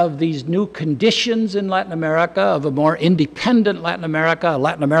light of these new conditions in Latin America, of a more independent Latin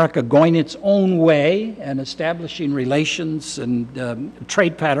America going its own way and establishing relations and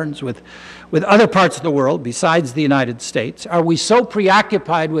trade patterns with other parts of the world besides the United States? Are we so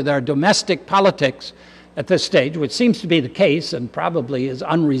preoccupied with our domestic politics at this stage, which seems to be the case and probably is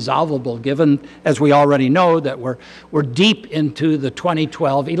unresolvable given, as we already know, that we're deep into the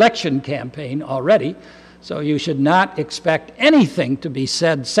 2012 election campaign already? So you should not expect anything to be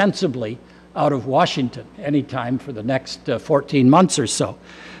said sensibly out of Washington anytime for the next 14 months or so.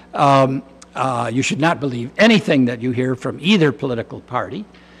 You should not believe anything that you hear from either political party.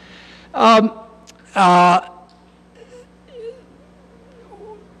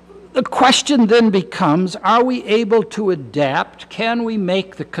 The question then becomes, are we able to adapt? Can we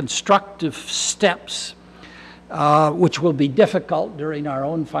make the constructive steps, which will be difficult during our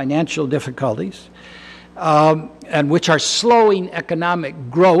own financial difficulties, and which are slowing economic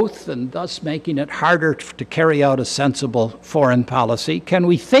growth and thus making it harder to carry out a sensible foreign policy? Can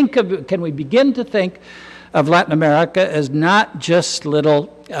we begin to think of Latin America as not just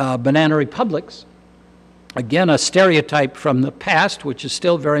little banana republics? Again, a stereotype from the past, which is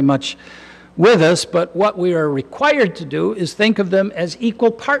still very much with us, but what we are required to do is think of them as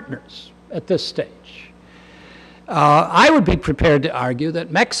equal partners at this stage. I would be prepared to argue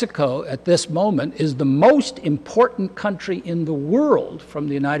that Mexico at this moment is the most important country in the world from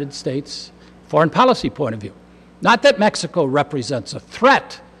the United States foreign policy point of view. Not that Mexico represents a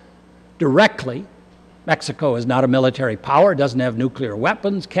threat directly. Mexico is not a military power, doesn't have nuclear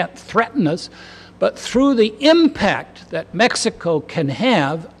weapons, can't threaten us, but through the impact that Mexico can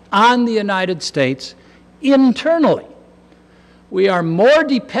have on the United States internally. We are more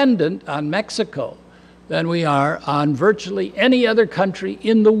dependent on Mexico than we are on virtually any other country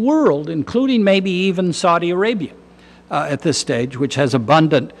in the world, including maybe even Saudi Arabia at this stage, which has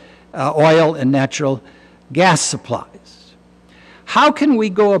abundant oil and natural gas supplies. How can we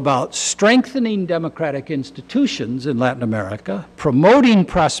go about strengthening democratic institutions in Latin America, promoting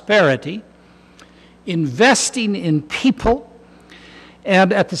prosperity, investing in people,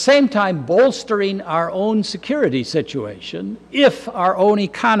 and at the same time bolstering our own security situation if our own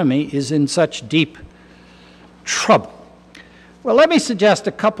economy is in such deep trouble? Well, let me suggest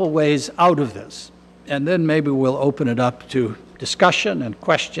a couple ways out of this, and then maybe we'll open it up to discussion and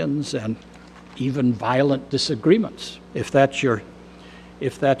questions and even violent disagreements, if that's your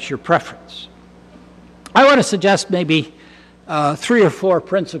preference. I want to suggest maybe 3 or 4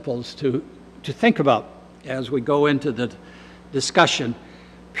 principles to think about as we go into the discussion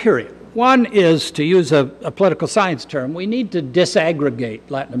period. One is, to use a political science term, we need to disaggregate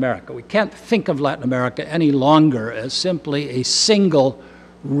Latin America. We can't think of Latin America any longer as simply a single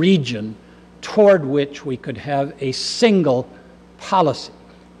region toward which we could have a single policy.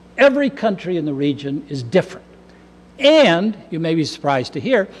 Every country in the region is different, and, you may be surprised to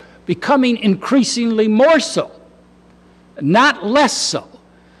hear, becoming increasingly more so, not less so.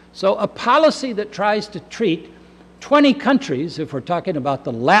 So a policy that tries to treat 20 countries, if we're talking about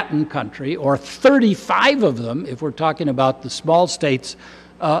the Latin country, or 35 of them, if we're talking about the small states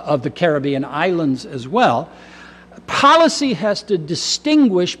of the Caribbean islands as well, policy has to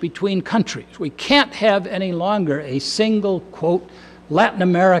distinguish between countries. We can't have any longer a single, quote, Latin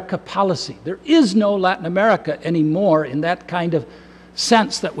America policy. There is no Latin America anymore in that kind of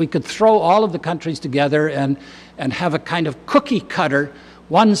sense that we could throw all of the countries together and have a kind of cookie cutter,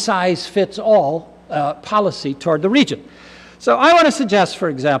 one-size-fits-all policy toward the region. So I want to suggest, for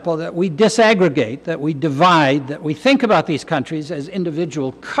example, that we disaggregate, that we divide, that we think about these countries as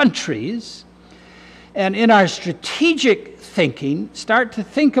individual countries, and in our strategic thinking, start to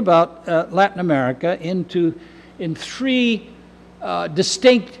think about Latin America in 3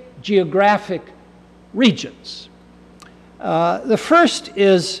 distinct geographic regions. The first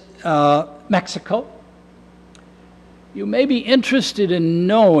is Mexico. You may be interested in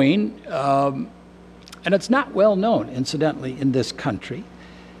knowing, and it's not well known, incidentally, in this country,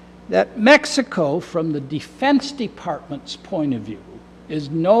 that Mexico, from the Defense Department's point of view, is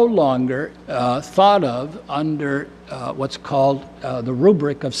no longer thought of under what's called the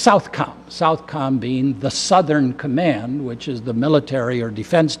rubric of Southcom. Southcom being the Southern Command, which is the military or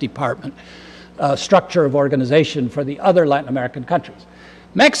Defense Department structure of organization for the other Latin American countries.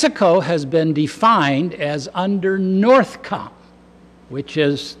 Mexico has been defined as under Northcom, which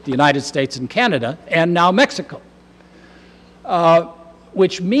is the United States and Canada, and now Mexico,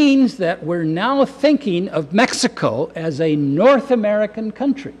 which means that we're now thinking of Mexico as a North American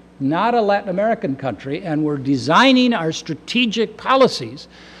country, not a Latin American country, and we're designing our strategic policies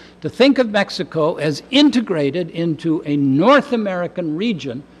to think of Mexico as integrated into a North American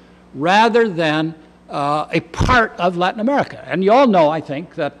region rather than a part of Latin America. And you all know, I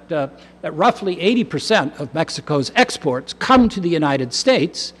think, that, that roughly 80% of Mexico's exports come to the United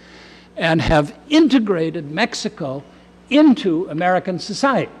States and have integrated Mexico into American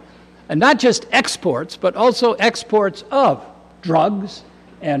society. And not just exports, but also exports of drugs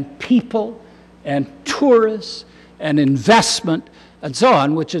and people and tourists and investment and so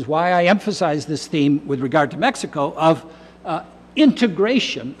on, which is why I emphasize this theme with regard to Mexico of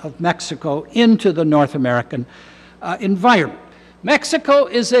integration of Mexico into the North American environment. Mexico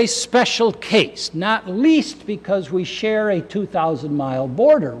is a special case, not least because we share a 2,000-mile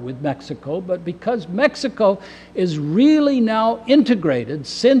border with Mexico, but because Mexico is really now integrated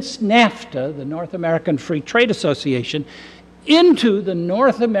since NAFTA, the North American Free Trade Association, into the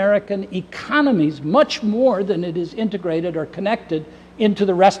North American economies much more than it is integrated or connected into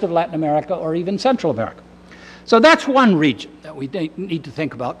the rest of Latin America or even Central America. So that's one region that we need to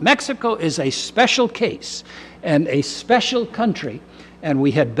think about. Mexico is a special case and a special country, and we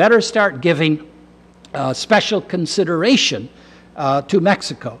had better start giving special consideration to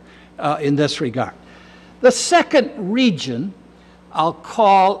Mexico in this regard. The second region I'll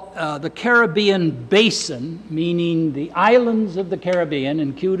call the Caribbean Basin, meaning the islands of the Caribbean,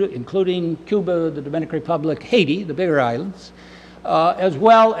 including Cuba, the Dominican Republic, Haiti, the bigger islands, as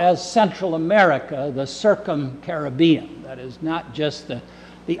well as Central America, the circum-Caribbean. That is not just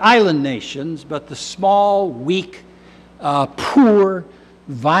the island nations, but the small, weak, poor,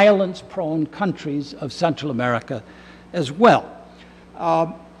 violence-prone countries of Central America as well.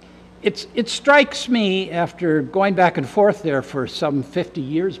 It strikes me, after going back and forth there for some 50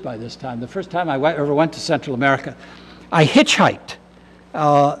 years by this time, the first time I ever went to Central America, I hitchhiked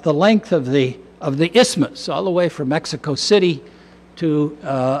the length of the isthmus, all the way from Mexico City to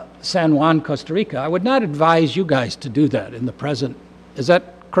San Juan, Costa Rica. I would not advise you guys to do that in the present. Is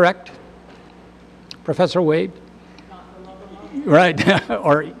that correct, Professor Wade? Right,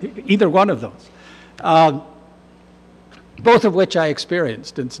 or either one of those. Both of which I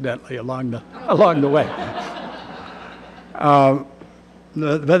experienced, incidentally, along the way.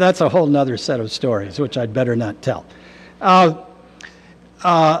 But that's a whole other set of stories, which I'd better not tell.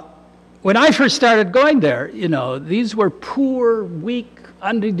 When I first started going there, you know, these were poor, weak,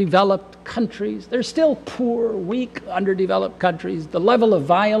 underdeveloped countries. They're still poor, weak, underdeveloped countries. The level of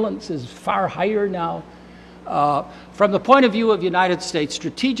violence is far higher now. From the point of view of United States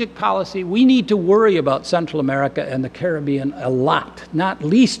strategic policy, we need to worry about Central America and the Caribbean a lot, not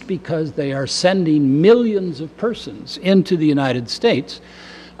least because they are sending millions of persons into the United States,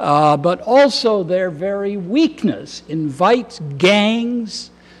 but also their very weakness invites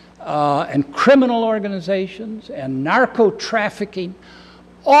gangs and criminal organizations and narco-trafficking,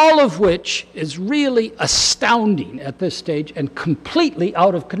 all of which is really astounding at this stage and completely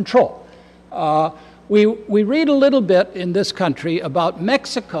out of control. We read a little bit in this country about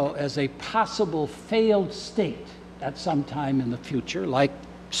Mexico as a possible failed state at some time in the future, like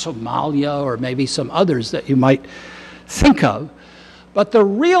Somalia or maybe some others that you might think of. But the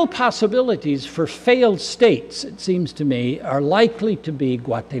real possibilities for failed states, it seems to me, are likely to be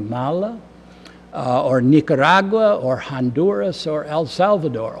Guatemala or Nicaragua or Honduras or El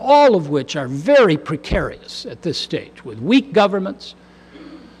Salvador, all of which are very precarious at this stage, with weak governments,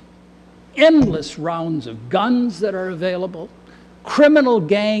 endless rounds of guns that are available, criminal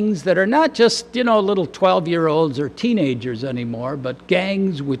gangs that are not just, you know, little 12-year-olds or teenagers anymore, but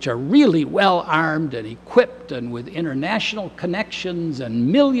gangs which are really well armed and equipped and with international connections and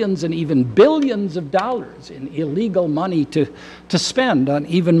millions and even billions of dollars in illegal money to spend on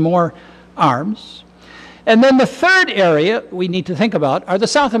even more arms. And then the third area we need to think about are the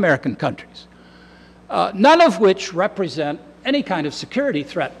South American countries, none of which represent any kind of security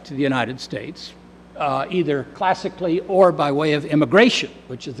threat to the United States, either classically or by way of immigration,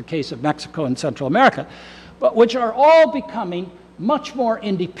 which is the case of Mexico and Central America, but which are all becoming much more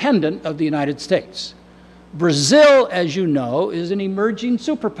independent of the United States. Brazil, as you know, is an emerging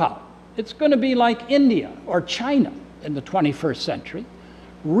superpower. It's going to be like India or China in the 21st century,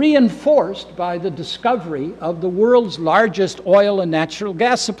 reinforced by the discovery of the world's largest oil and natural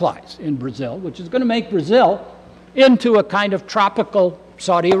gas supplies in Brazil, which is going to make Brazil into a kind of tropical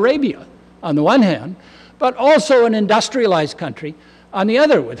Saudi Arabia on the one hand, but also an industrialized country on the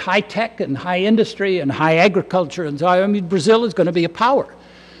other, with high tech and high industry and high agriculture. And so, I mean, Brazil is going to be a power.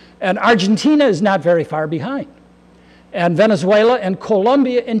 And Argentina is not very far behind. And Venezuela and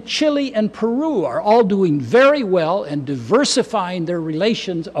Colombia and Chile and Peru are all doing very well and diversifying their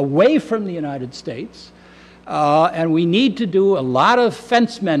relations away from the United States. And we need to do a lot of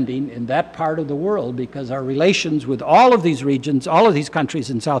fence mending in that part of the world because our relations with all of these regions, all of these countries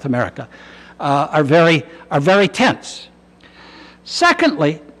in South America, are very tense.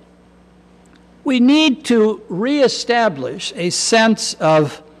 Secondly, we need to reestablish a sense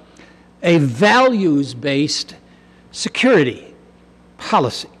of a values-based security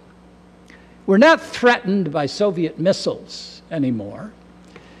policy. We're not threatened by Soviet missiles anymore.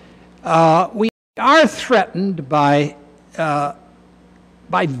 We are threatened by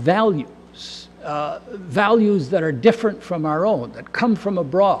values, values that are different from our own, that come from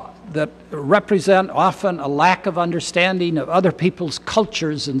abroad, that represent often a lack of understanding of other people's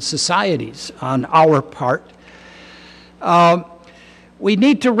cultures and societies on our part. We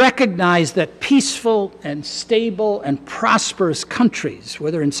need to recognize that peaceful and stable and prosperous countries,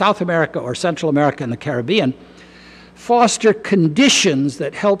 whether in South America or Central America and the Caribbean, foster conditions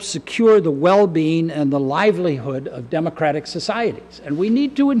that help secure the well-being and the livelihood of democratic societies. And we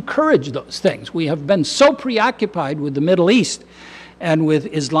need to encourage those things. We have been so preoccupied with the Middle East and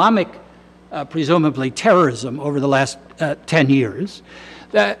with Islamic, presumably terrorism over the last 10 years,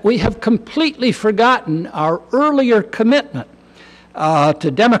 that we have completely forgotten our earlier commitment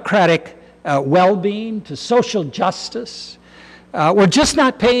to democratic well-being, to social justice. We're just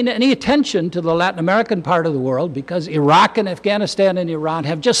not paying any attention to the Latin American part of the world because Iraq and Afghanistan and Iran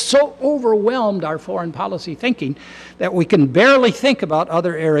have just so overwhelmed our foreign policy thinking that we can barely think about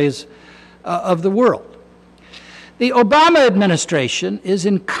other areas of the world. The Obama administration is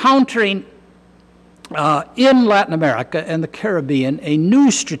encountering in Latin America and the Caribbean a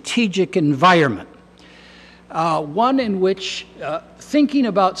new strategic environment. One in which thinking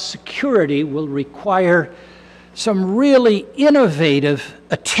about security will require some really innovative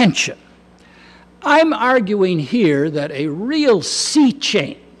attention. I'm arguing here that a real sea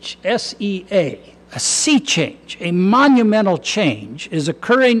change, S-E-A, a sea change, a monumental change is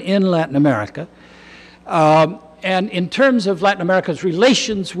occurring in Latin America, and in terms of Latin America's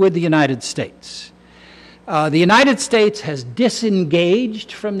relations with the United States. The United States has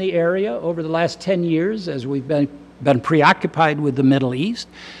disengaged from the area over the last 10 years as we've been preoccupied with the Middle East.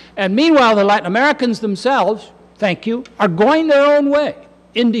 And meanwhile, the Latin Americans themselves, thank you, are going their own way,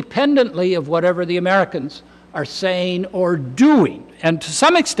 independently of whatever the Americans are saying or doing. And to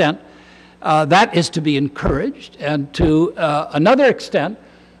some extent, that is to be encouraged. And to another extent,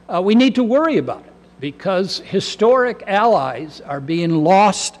 we need to worry about it because historic allies are being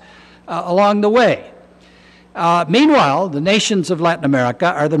lost along the way. Meanwhile, the nations of Latin America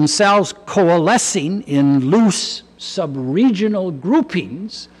are themselves coalescing in loose sub-regional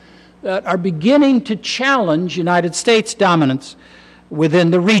groupings that are beginning to challenge United States dominance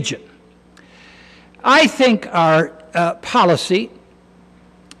within the region. I think our policy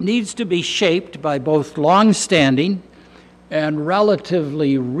needs to be shaped by both long-standing and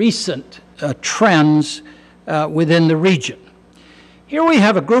relatively recent trends within the region. Here we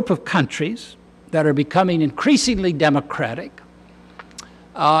have a group of countries that are becoming increasingly democratic,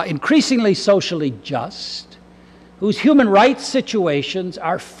 increasingly socially just, whose human rights situations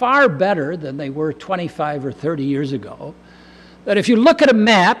are far better than they were 25 or 30 years ago, that if you look at a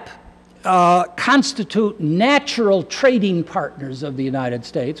map, constitute natural trading partners of the United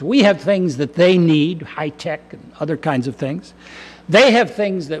States. We have things that they need, high tech and other kinds of things. They have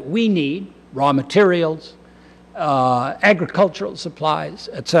things that we need, raw materials, agricultural supplies,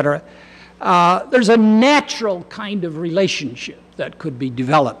 etc. There's a natural kind of relationship that could be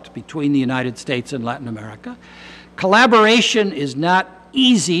developed between the United States and Latin America. Collaboration is not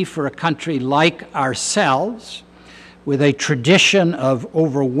easy for a country like ourselves, with a tradition of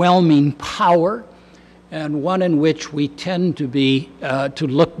overwhelming power, and one in which we tend to be to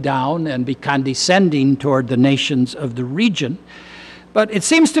look down and be condescending toward the nations of the region. But it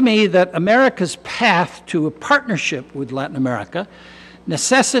seems to me that America's path to a partnership with Latin America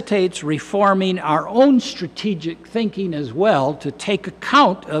necessitates reforming our own strategic thinking as well to take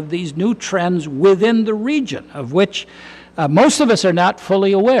account of these new trends within the region, of which most of us are not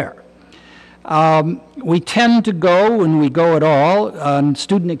fully aware. We tend to go, when we go at all, on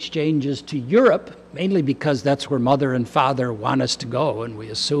student exchanges to Europe, mainly because that's where mother and father want us to go, and we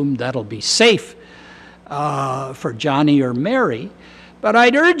assume that'll be safe for Johnny or Mary. But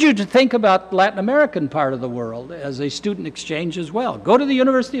I'd urge you to think about the Latin American part of the world as a student exchange as well. Go to the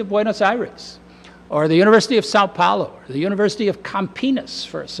University of Buenos Aires, or the University of Sao Paulo, or the University of Campinas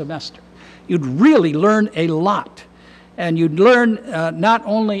for a semester. You'd really learn a lot And you'd learn not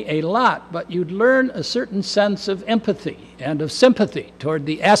only a lot, but you'd learn a certain sense of empathy and of sympathy toward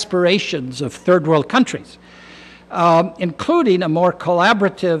the aspirations of third world countries, including a more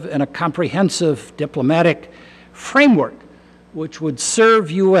collaborative and a comprehensive diplomatic framework which would serve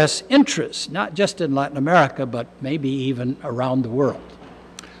U.S. interests, not just in Latin America, but maybe even around the world.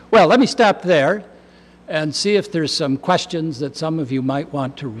 Well, let me stop there and see if there's some questions that some of you might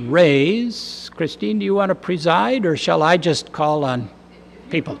want to raise. Christine, do you want to preside, or shall I just call on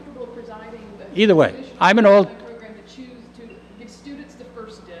people? If you're comfortable presiding, Either way, I'm an old... program to choose to give students the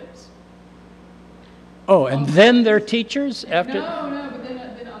first dibs. Oh, and then their teachers after? No, but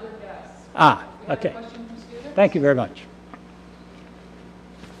then other guests. Ah, We have a okay. question from students? Thank you very much.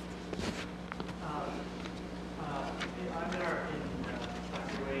 I'm in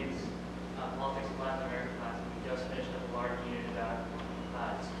Dr. Wade's politics of Latin America class, and we just finished up a large unit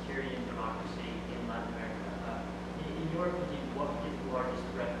about security and democracy in Latin America. In your opinion, what is the largest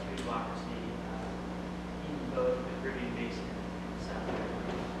threat to democracy in both the Caribbean Basin and South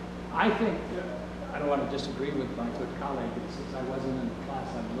America? I think, I don't want to disagree with my good colleague, and since I wasn't in the class,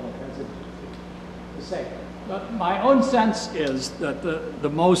 I'm a little hesitant to say. But my own sense is that the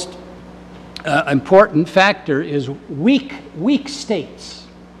most important factor is weak states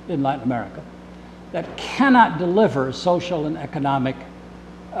in Latin America that cannot deliver social and economic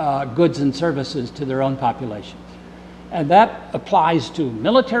goods and services to their own populations. And that applies to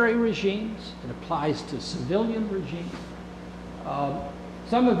military regimes, it applies to civilian regimes.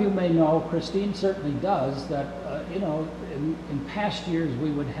 Some of you may know, Christine certainly does, that in past years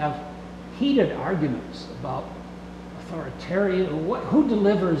we would have heated arguments about authoritarian, who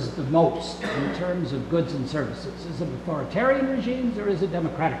delivers the most in terms of goods and services? Is it authoritarian regimes or is it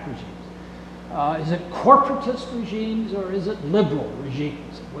democratic regimes? Is it corporatist regimes or is it liberal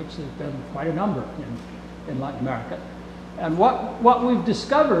regimes, of which there's been quite a number in Latin America? And what we've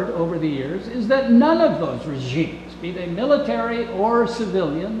discovered over the years is that none of those regimes, be they military or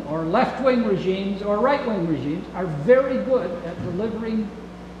civilian or left-wing regimes or right-wing regimes, are very good at delivering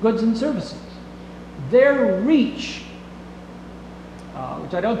goods and services. Their reach,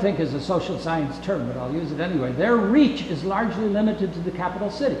 which I don't think is a social science term, but I'll use it anyway, their reach is largely limited to the capital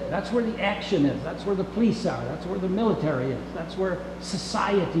city. That's where the action is, that's where the police are, that's where the military is, that's where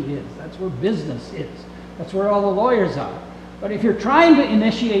society is, that's where business is, that's where all the lawyers are. But if you're trying to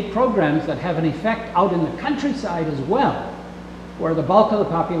initiate programs that have an effect out in the countryside as well, where the bulk of the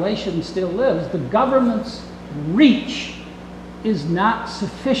population still lives, the government's reach is not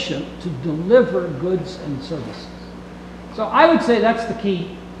sufficient to deliver goods and services. So I would say that's the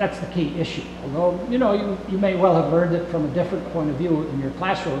key issue. Although, you may well have learned it from a different point of view in your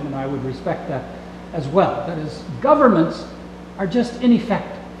classroom, and I would respect that as well. That is, governments are just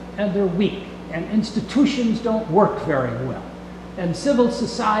ineffective, and they're weak, and institutions don't work very well, and civil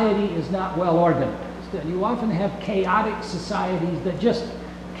society is not well organized, and you often have chaotic societies that just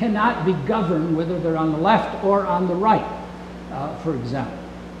cannot be governed, whether they're on the left or on the right, for example.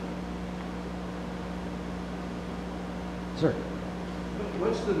 Sir?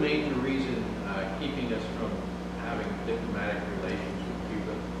 What's the major reason keeping us from having diplomatic relations with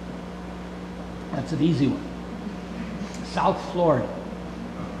Cuba? That's an easy one. South Florida.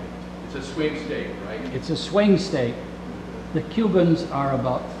 It's a swing state, right? It's a swing state. The Cubans are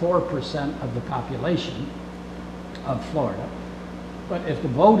about 4% of the population of Florida. But if the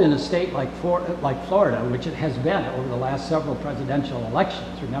vote in a state like Florida, which it has been over the last several presidential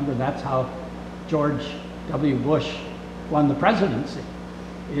elections, remember that's how George W. Bush won the presidency,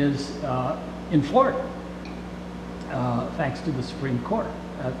 is in Florida, thanks to the Supreme Court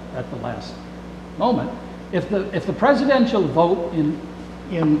at the last moment. If the presidential vote in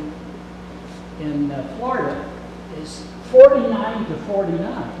Florida is 49 to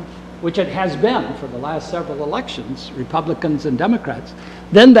 49, which it has been for the last several elections, Republicans and Democrats,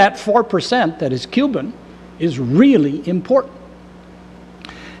 then that 4% that is Cuban is really important.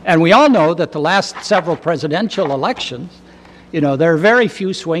 And we all know that the last several presidential elections, there are very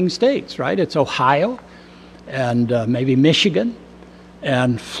few swing states, right? It's Ohio and maybe Michigan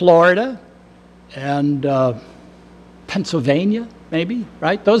and Florida and Pennsylvania, maybe,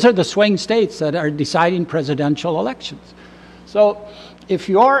 right? Those are the swing states that are deciding presidential elections. So if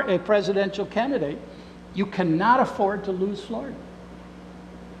you're a presidential candidate, you cannot afford to lose Florida.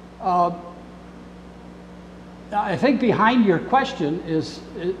 I think behind your question is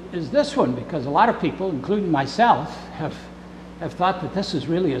this one, because a lot of people, including myself, have thought that this is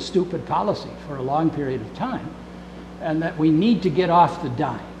really a stupid policy for a long period of time, and that we need to get off the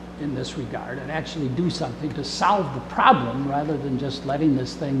dime in this regard and actually do something to solve the problem rather than just letting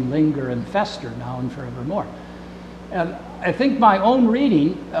this thing linger and fester now and forevermore. And I think my own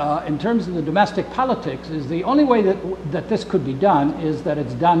reading in terms of the domestic politics is the only way that this could be done is that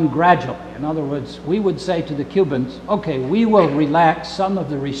it's done gradually. In other words, we would say to the Cubans, okay, we will relax some of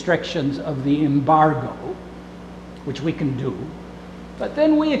the restrictions of the embargo, which we can do, but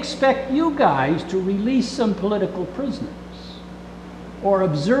then we expect you guys to release some political prisoners or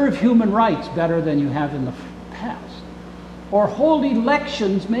observe human rights better than you have in the past, or hold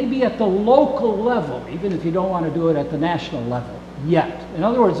elections maybe at the local level, even if you don't want to do it at the national level yet. In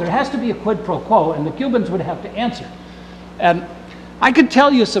other words, there has to be a quid pro quo, and the Cubans would have to answer. And I could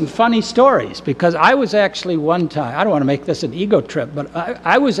tell you some funny stories, because I was actually one time, I don't want to make this an ego trip, but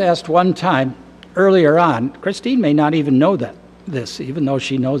I was asked one time earlier on, Christine may not even know this, even though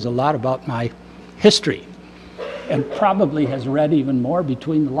she knows a lot about my history, and probably has read even more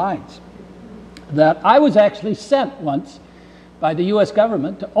between the lines, that I was actually sent once by the U.S.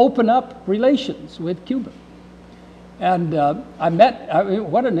 government to open up relations with Cuba. And I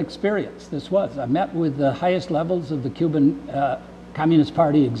mean, what an experience this was. I met with the highest levels of the Cuban Communist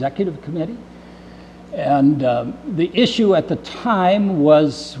Party Executive Committee. And the issue at the time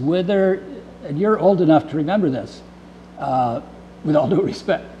was whether, and you're old enough to remember this, with all due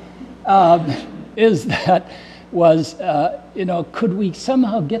respect, could we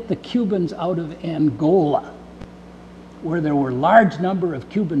somehow get the Cubans out of Angola, where there were large number of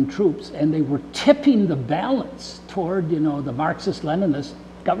Cuban troops, and they were tipping the balance toward, the Marxist-Leninist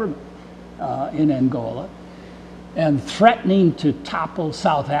government in Angola, and threatening to topple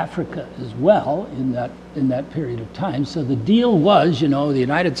South Africa as well in that period of time. So the deal was, the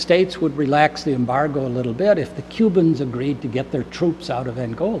United States would relax the embargo a little bit if the Cubans agreed to get their troops out of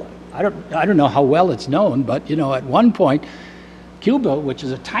Angola. I don't know how well it's known, but at one point, Cuba, which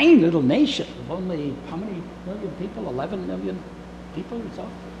is a tiny little nation of only how many million people? 11 million people or so,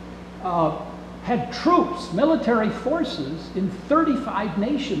 had troops, military forces in 35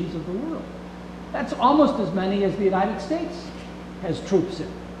 nations of the world. That's almost as many as the United States has troops in.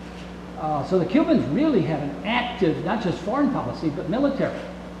 So the Cubans really had an active, not just foreign policy, but military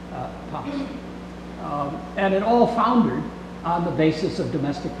policy. And it all foundered on the basis of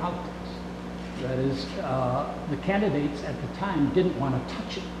domestic politics. That is, the candidates at the time didn't want to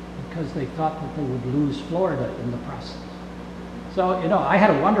touch it because they thought that they would lose Florida in the process. So, I had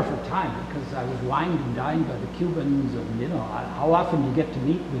a wonderful time because I was wined and dined by the Cubans, and, how often you get to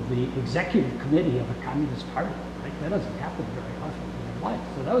meet with the executive committee of a communist party, right? That doesn't happen very often in your life.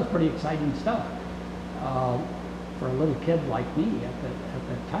 So that was pretty exciting stuff for a little kid like me at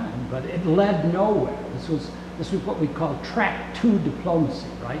that time, but it led nowhere. This was what we call track 2 diplomacy,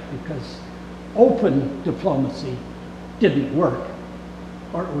 right? Because open diplomacy didn't work,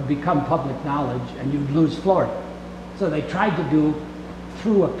 or it would become public knowledge and you'd lose Florida. So they tried to do,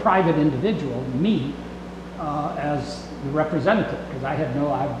 through a private individual, me, as the representative, because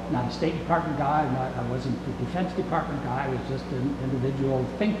I'm not a State Department guy, I wasn't the Defense Department guy, I was just an individual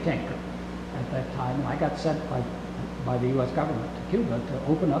think tanker at that time, and I got sent by the U.S. government to Cuba to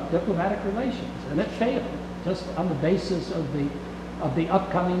open up diplomatic relations, and it failed, just on the basis of the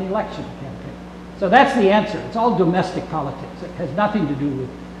upcoming election campaign. So that's the answer. It's all domestic politics. It has nothing to do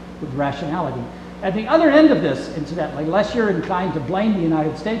with rationality. At the other end of this, incidentally, unless you're inclined to blame the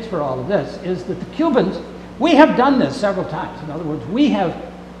United States for all of this, is that the Cubans, we have done this several times. In other words, we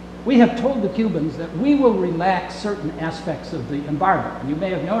have told the Cubans that we will relax certain aspects of the embargo. And you may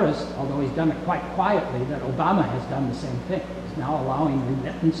have noticed, although he's done it quite quietly, that Obama has done the same thing. He's now allowing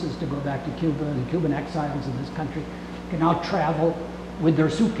remittances to go back to Cuba, and Cuban exiles in this country can now travel with their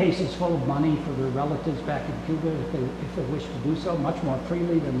suitcases full of money for their relatives back in Cuba if they wish to do so, much more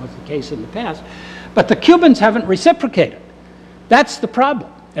freely than was the case in the past. But the Cubans haven't reciprocated. That's the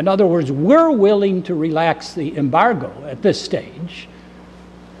problem. In other words, we're willing to relax the embargo at this stage,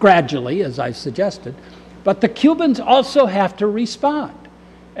 gradually, as I suggested, but the Cubans also have to respond.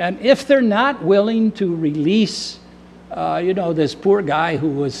 And if they're not willing to release this poor guy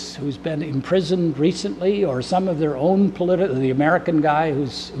who's been imprisoned recently, or some of their own the American guy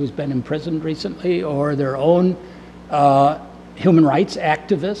who's been imprisoned recently, or their own human rights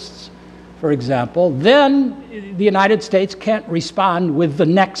activists, for example, then the United States can't respond with the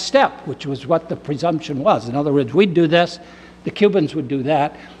next step, which was what the presumption was. In other words, we'd do this, the Cubans would do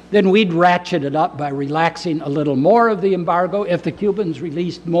that, then we'd ratchet it up by relaxing a little more of the embargo if the Cubans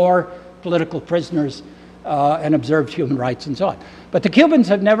released more political prisoners and observed human rights and so on. But the Cubans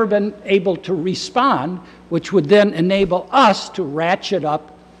have never been able to respond, which would then enable us to ratchet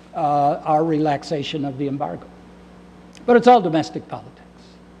up our relaxation of the embargo. But it's all domestic politics.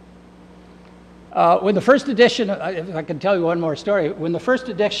 When the first edition, if I can tell you one more story, when the first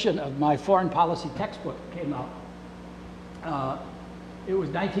edition of my foreign policy textbook came out, It was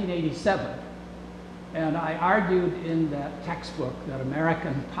 1987, and I argued in that textbook that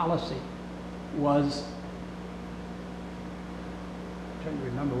American policy was, I'm trying to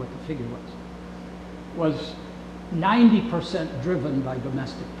remember what the figure was 90% driven by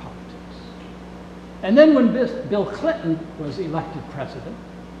domestic politics. And then when Bill Clinton was elected president,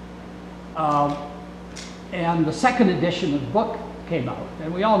 and the second edition of the book came out,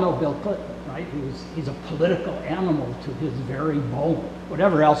 and we all know Bill Clinton, right? He's a political animal to his very bone.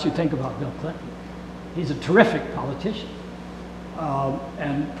 Whatever else you think about Bill Clinton, he's a terrific politician,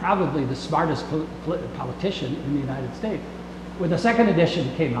 and probably the smartest politician in the United States. When the second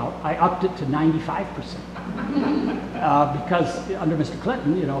edition came out, I upped it to 95%. Because under Mr.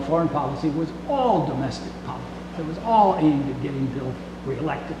 Clinton, you know, foreign policy was all domestic politics. It was all aimed at getting Bill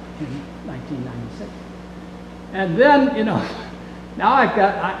reelected in 1996. And then, you know, now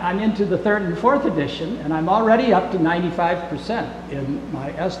I'm into the third and fourth edition, and I'm already up to 95% in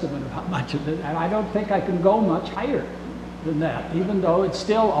my estimate of how much of it, and I don't think I can go much higher than that, even though it's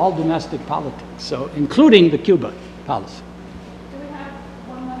still all domestic politics, so including the Cuba policy. Do we have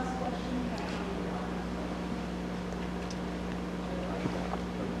one last question?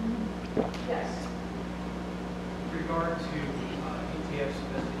 Yes. With regard to ATF's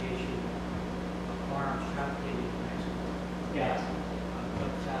investigation of firearms trafficking in Mexico, Yes.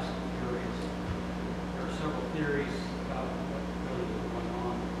 but fast and furious, there are several theories about what really is going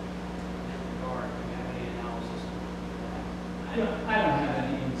on in that regard. Do you have any analysis of that? I don't have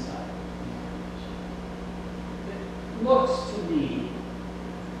any insight. It looks to me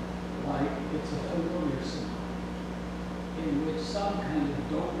like it's a familiar scenario in which some kind of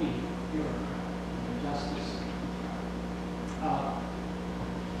dopey bureaucrat in the justice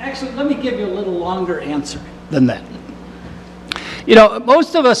actually, let me give you a little longer answer than that. You know,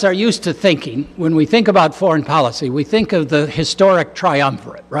 most of us are used to thinking, when we think about foreign policy, we think of the historic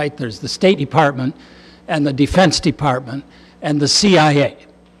triumvirate, right? There's the State Department and the Defense Department and the CIA.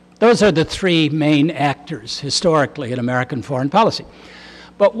 Those are the three main actors historically in American foreign policy.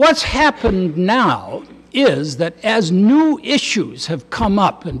 But what's happened now is that as new issues have come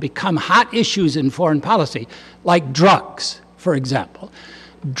up and become hot issues in foreign policy, like drugs, for example,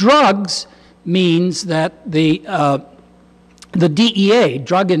 drugs means that the DEA,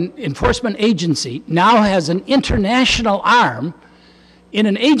 Drug Enforcement Agency, now has an international arm in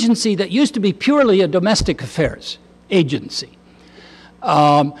an agency that used to be purely a domestic affairs agency.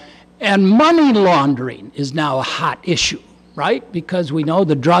 And money laundering is now a hot issue, right? Because we know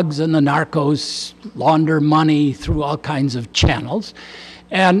the drugs and the narcos launder money through all kinds of channels.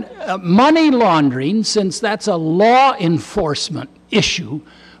 And money laundering, since that's a law enforcement issue,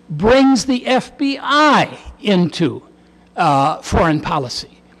 brings the FBI into foreign policy.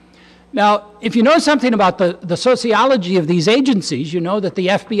 Now, if you know something about the sociology of these agencies, you know that the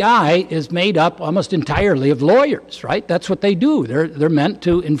FBI is made up almost entirely of lawyers, right? That's what they do. They're meant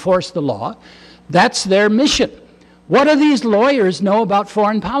to enforce the law. That's their mission. What do these lawyers know about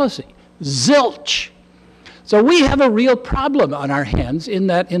foreign policy? Zilch. So we have a real problem on our hands in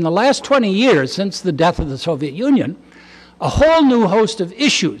that in the last 20 years, since the death of the Soviet Union, a whole new host of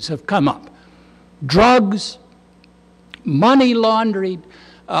issues have come up. Drugs, money laundering,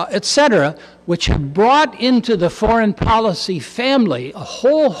 etc., which have brought into the foreign policy family a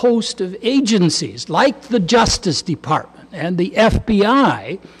whole host of agencies like the Justice Department and the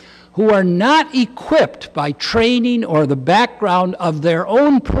FBI who are not equipped by training or the background of their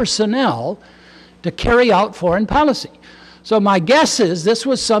own personnel to carry out foreign policy. So my guess is this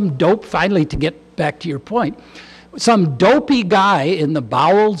was some dope, finally to get back to your point, some dopey guy in the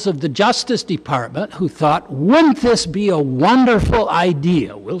bowels of the Justice Department who thought, wouldn't this be a wonderful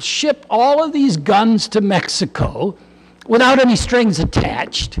idea? We'll ship all of these guns to Mexico without any strings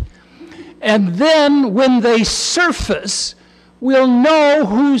attached. And then when they surface, we'll know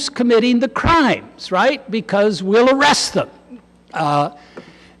who's committing the crimes, right? Because we'll arrest them.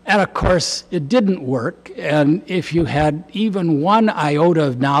 And of course, it didn't work. And if you had even one iota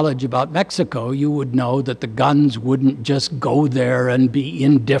of knowledge about Mexico, you would know that the guns wouldn't just go there and be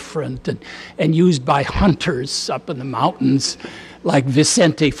indifferent and used by hunters up in the mountains like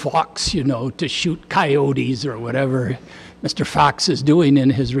Vicente Fox, you know, to shoot coyotes or whatever Mr. Fox is doing in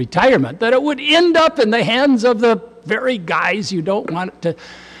his retirement, that it would end up in the hands of the very guys you don't want it to.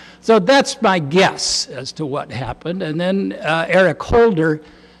 So that's my guess as to what happened. And then Eric Holder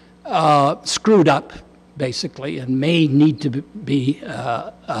screwed up, basically, and may need to be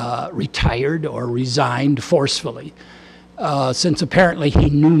retired or resigned forcefully, since apparently he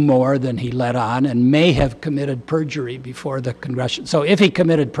knew more than he let on and may have committed perjury before the Congressional. So if he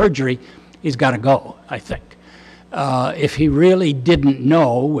committed perjury, he's got to go, I think. if he really didn't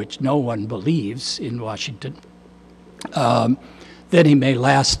know, which no one believes in Washington, then he may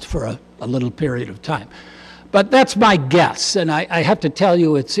last for a little period of time. But that's my guess, and I have to tell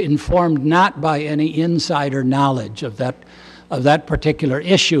you it's informed not by any insider knowledge of that particular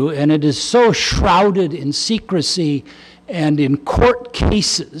issue, and it is so shrouded in secrecy and in court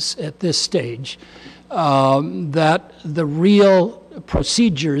cases at this stage that the real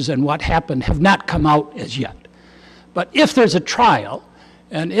procedures and what happened have not come out as yet. But if there's a trial,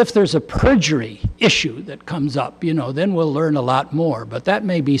 and if there's a perjury issue that comes up, you know, then we'll learn a lot more. But that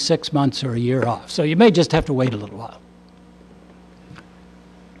may be 6 months or a year off. So you may just have to wait a little while.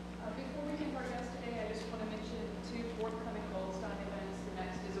 Before we leave our guest today, I just want to mention 2 forthcoming Goldstein events. The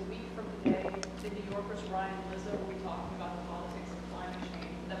next is a week from today. The New Yorker's Ryan Lizzo will be talking about the politics of climate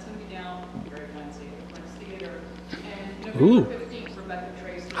change. That's going to be down very fancy at the Prince Theater. And November 15th, Rebecca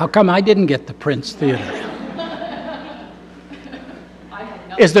Tracy. How come I didn't get the Prince Theater?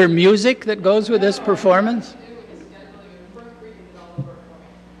 Is there music that goes with this performance?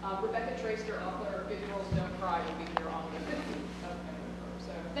 Rebecca Tracer, author of Good Girls Don't Cry, will be here on the 15th of November.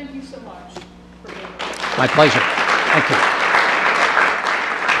 So thank you so much for being here. My pleasure. Thank you.